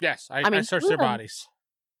 Yes, I mean, searched their yeah. bodies.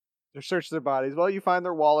 They search their bodies. Well, you find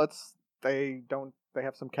their wallets. They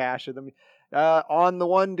have some cash in them. On the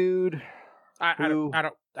one dude. I Who-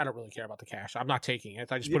 don't really care about the cash. I'm not taking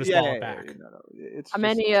it. I just put his Yeah, wallet yeah, back. yeah, no, it's How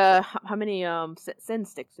just- many sin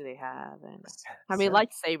sticks do they have, and how many Sin-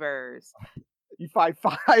 lightsabers? You find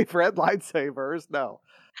 5 red lightsabers. No.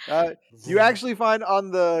 You actually find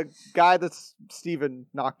on the guy that's Steven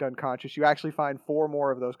knocked unconscious, you actually find 4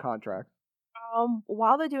 more of those contracts.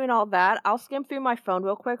 While they're doing all that, I'll skim through my phone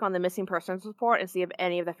real quick on the missing persons report and see if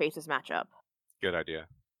any of the faces match up. Good idea.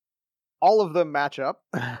 All of them match up.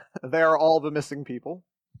 They are all the missing people.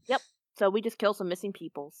 So we just kill some missing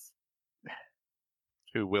peoples.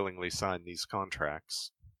 Who willingly signed these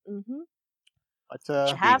contracts? Mm-hmm. But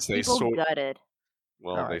Which Have means they people sort- gutted.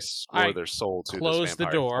 Well, All they right. swore I their soul to close this the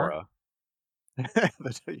vampire door.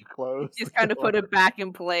 flora. you close. Just kind of put it back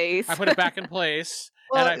in place. I put it back in place,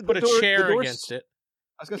 Well, and I put the door- a chair the door's- against it.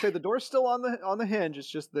 I was gonna say the door's still on the hinge. It's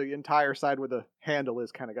just the entire side where the handle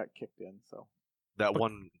is kind of got kicked in. So That But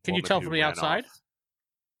one. can you woman tell who from the ran outside? off-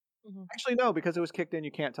 actually no, because it was kicked in.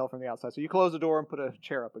 You can't tell from the outside. So you close the door and put a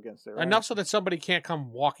chair up against it. Right? Enough so that somebody can't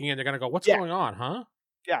come walking in. They're gonna go, "What's Yeah. going on, huh?"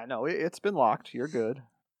 Yeah, no, it's been locked. You're good.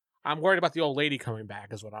 I'm worried about the old lady coming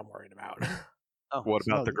back. Is what I'm worried about. Oh, What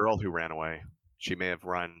so about the girl who ran away? She may have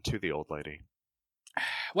run to the old lady.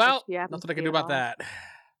 Well, She happens nothing to I can be do about alive. that.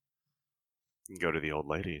 You can go to the old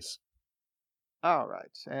ladies. All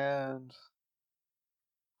right, and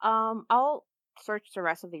I'll search the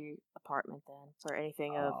rest of the apartment then for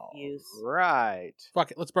anything of use. right.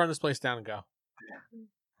 Fuck it. Let's burn this place down and go.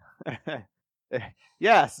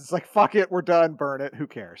 Yes, it's like fuck it, we're done. Burn it. Who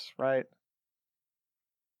cares, right?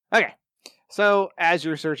 Okay. So as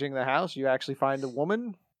you're searching the house, you actually find a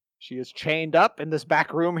woman. She is chained up in this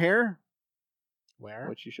back room here, Where?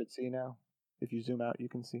 which you should see now. If you zoom out, you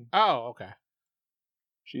can see. Oh, okay.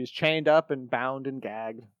 She is chained up and bound and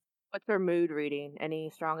gagged. What's her mood reading? Any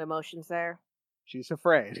strong emotions there? She's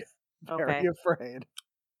afraid. Very Okay. afraid.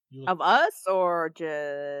 You look- Of us or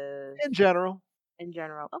just In general, in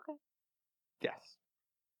general? Okay. yes.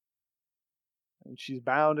 And she's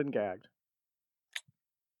bound and gagged.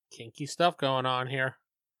 kinky stuff going on here.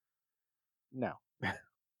 No.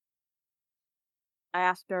 I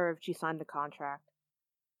asked her if she signed the contract.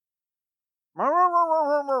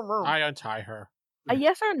 I untie her. A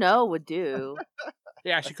yes or no would do.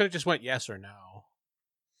 Yeah, she could have just went yes or no.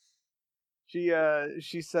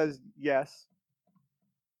 She says yes.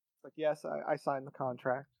 Like yes, I signed the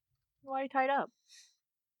contract. Why are you tied up?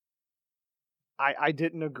 I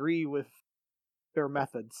didn't agree with their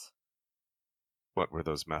methods. What were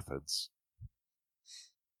those methods?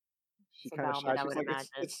 She It's kind of Valmont, shies. I She's would like, imagine.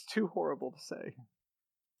 it's too horrible to say.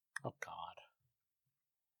 Oh God.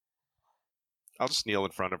 I'll just kneel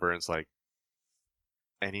in front of her and it's like,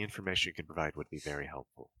 any information you can provide would be very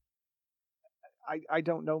helpful. I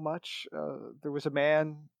don't know much. There was a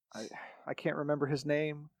man. I can't remember his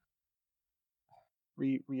name.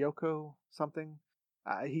 Ryoko something.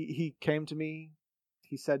 He came to me.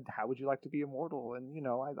 He said, "How would you like to be immortal?" And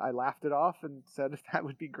I laughed it off and said that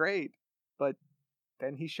would be great. But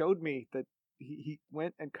then he showed me that he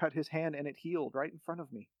went and cut his hand and it healed right in front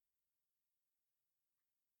of me.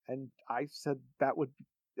 And I said that would.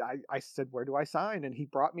 I said, "Where do I sign?" And he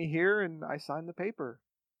brought me here, and I signed the paper.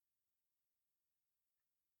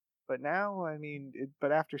 But now, I mean,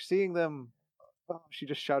 but after seeing them, she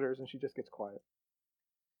just shudders and she just gets quiet.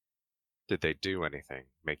 Did they do anything?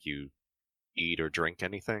 Make you eat or drink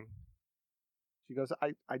anything? She goes,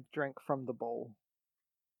 I drank from the bowl.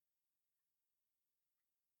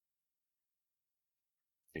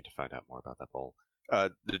 Need to find out more about that bowl.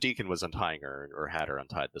 The deacon was untying her, or had her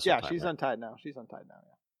untied this Yeah, whole time. she's right? untied now. She's untied now,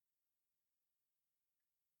 yeah.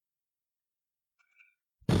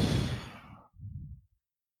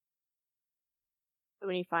 So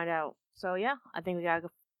when you find out, so yeah, I think we gotta go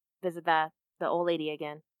visit the old lady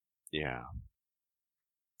again. Yeah.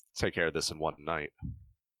 Take care of this in one night.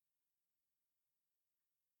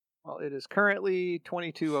 Well, it is currently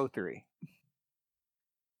 22:03.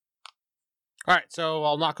 All right, so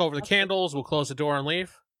I'll knock over the candles. We'll close the door and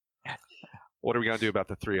leave. What are we going to do about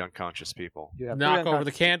the 3 unconscious people? You have Knock three over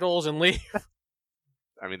the unconscious- candles and leave.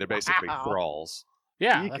 I mean, they're basically Wow. thralls.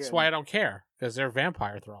 Yeah, Deacon. that's why I don't care, because they're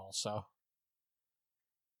vampire thralls, so.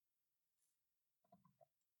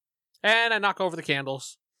 And I knock over the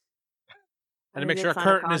candles. And I make you sure a sign a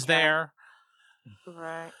curtain is contract. there.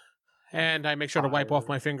 Right. And I make sure to wipe off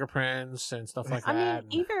Fire. my fingerprints and stuff like I that.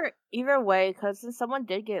 mean, either way, because since someone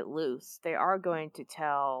did get loose, they are going to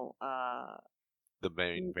tell The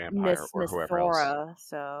main vampire Miss or whoever else. Flora.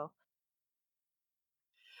 So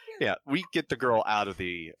Yeah, we get the girl out of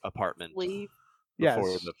the apartment leave. before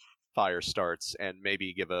Yes. the fire starts, and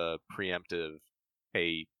maybe give a preemptive,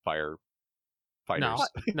 "Hey, fire fighters."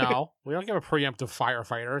 No, we don't give a preemptive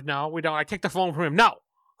firefighter. No, we don't. I take the phone from him. No.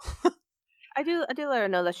 I do let her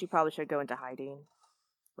know that she probably should go into hiding.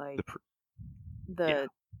 Like The pr- the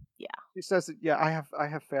He says, that, "Yeah, I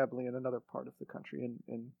have family in another part of the country,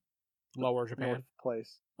 in Lower Japan. North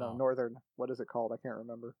place. No, Oh. northern. What is it called? I can't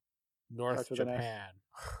remember. North Starts with an S.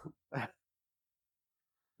 Japan.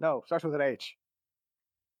 No, starts with an H.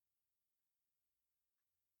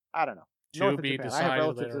 I don't know. To North of be Japan. I have decided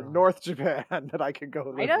relatives later in on. North Japan that I could go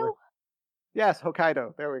live Hokkaido? with. Yes,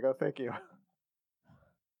 Hokkaido. There we go. Thank you.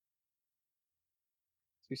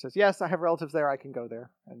 She says, "Yes, I have relatives there. I can go there."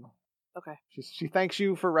 And Okay. she thanks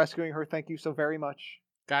you for rescuing her. Thank you so very much.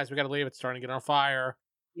 Guys, we got to leave. It's starting to get on fire.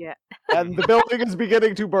 And the building is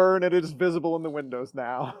beginning to burn, and it is visible in the windows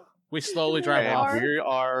now. We slowly drive And off. we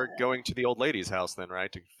are going to the old lady's house then, right,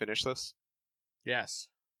 to finish this? Yes.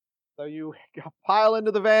 So you pile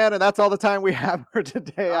into the van, and that's all the time we have for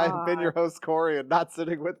today. I've been your host, Corey, and not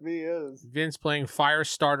sitting with me is... Vince playing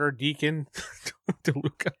Firestarter Deacon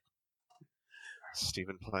DeLuca.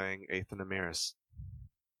 Stephen playing Ethan Amiris.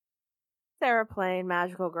 Sarah playing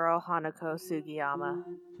magical girl Hanako Sugiyama.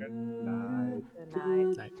 Good night.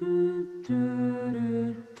 Good night. Night.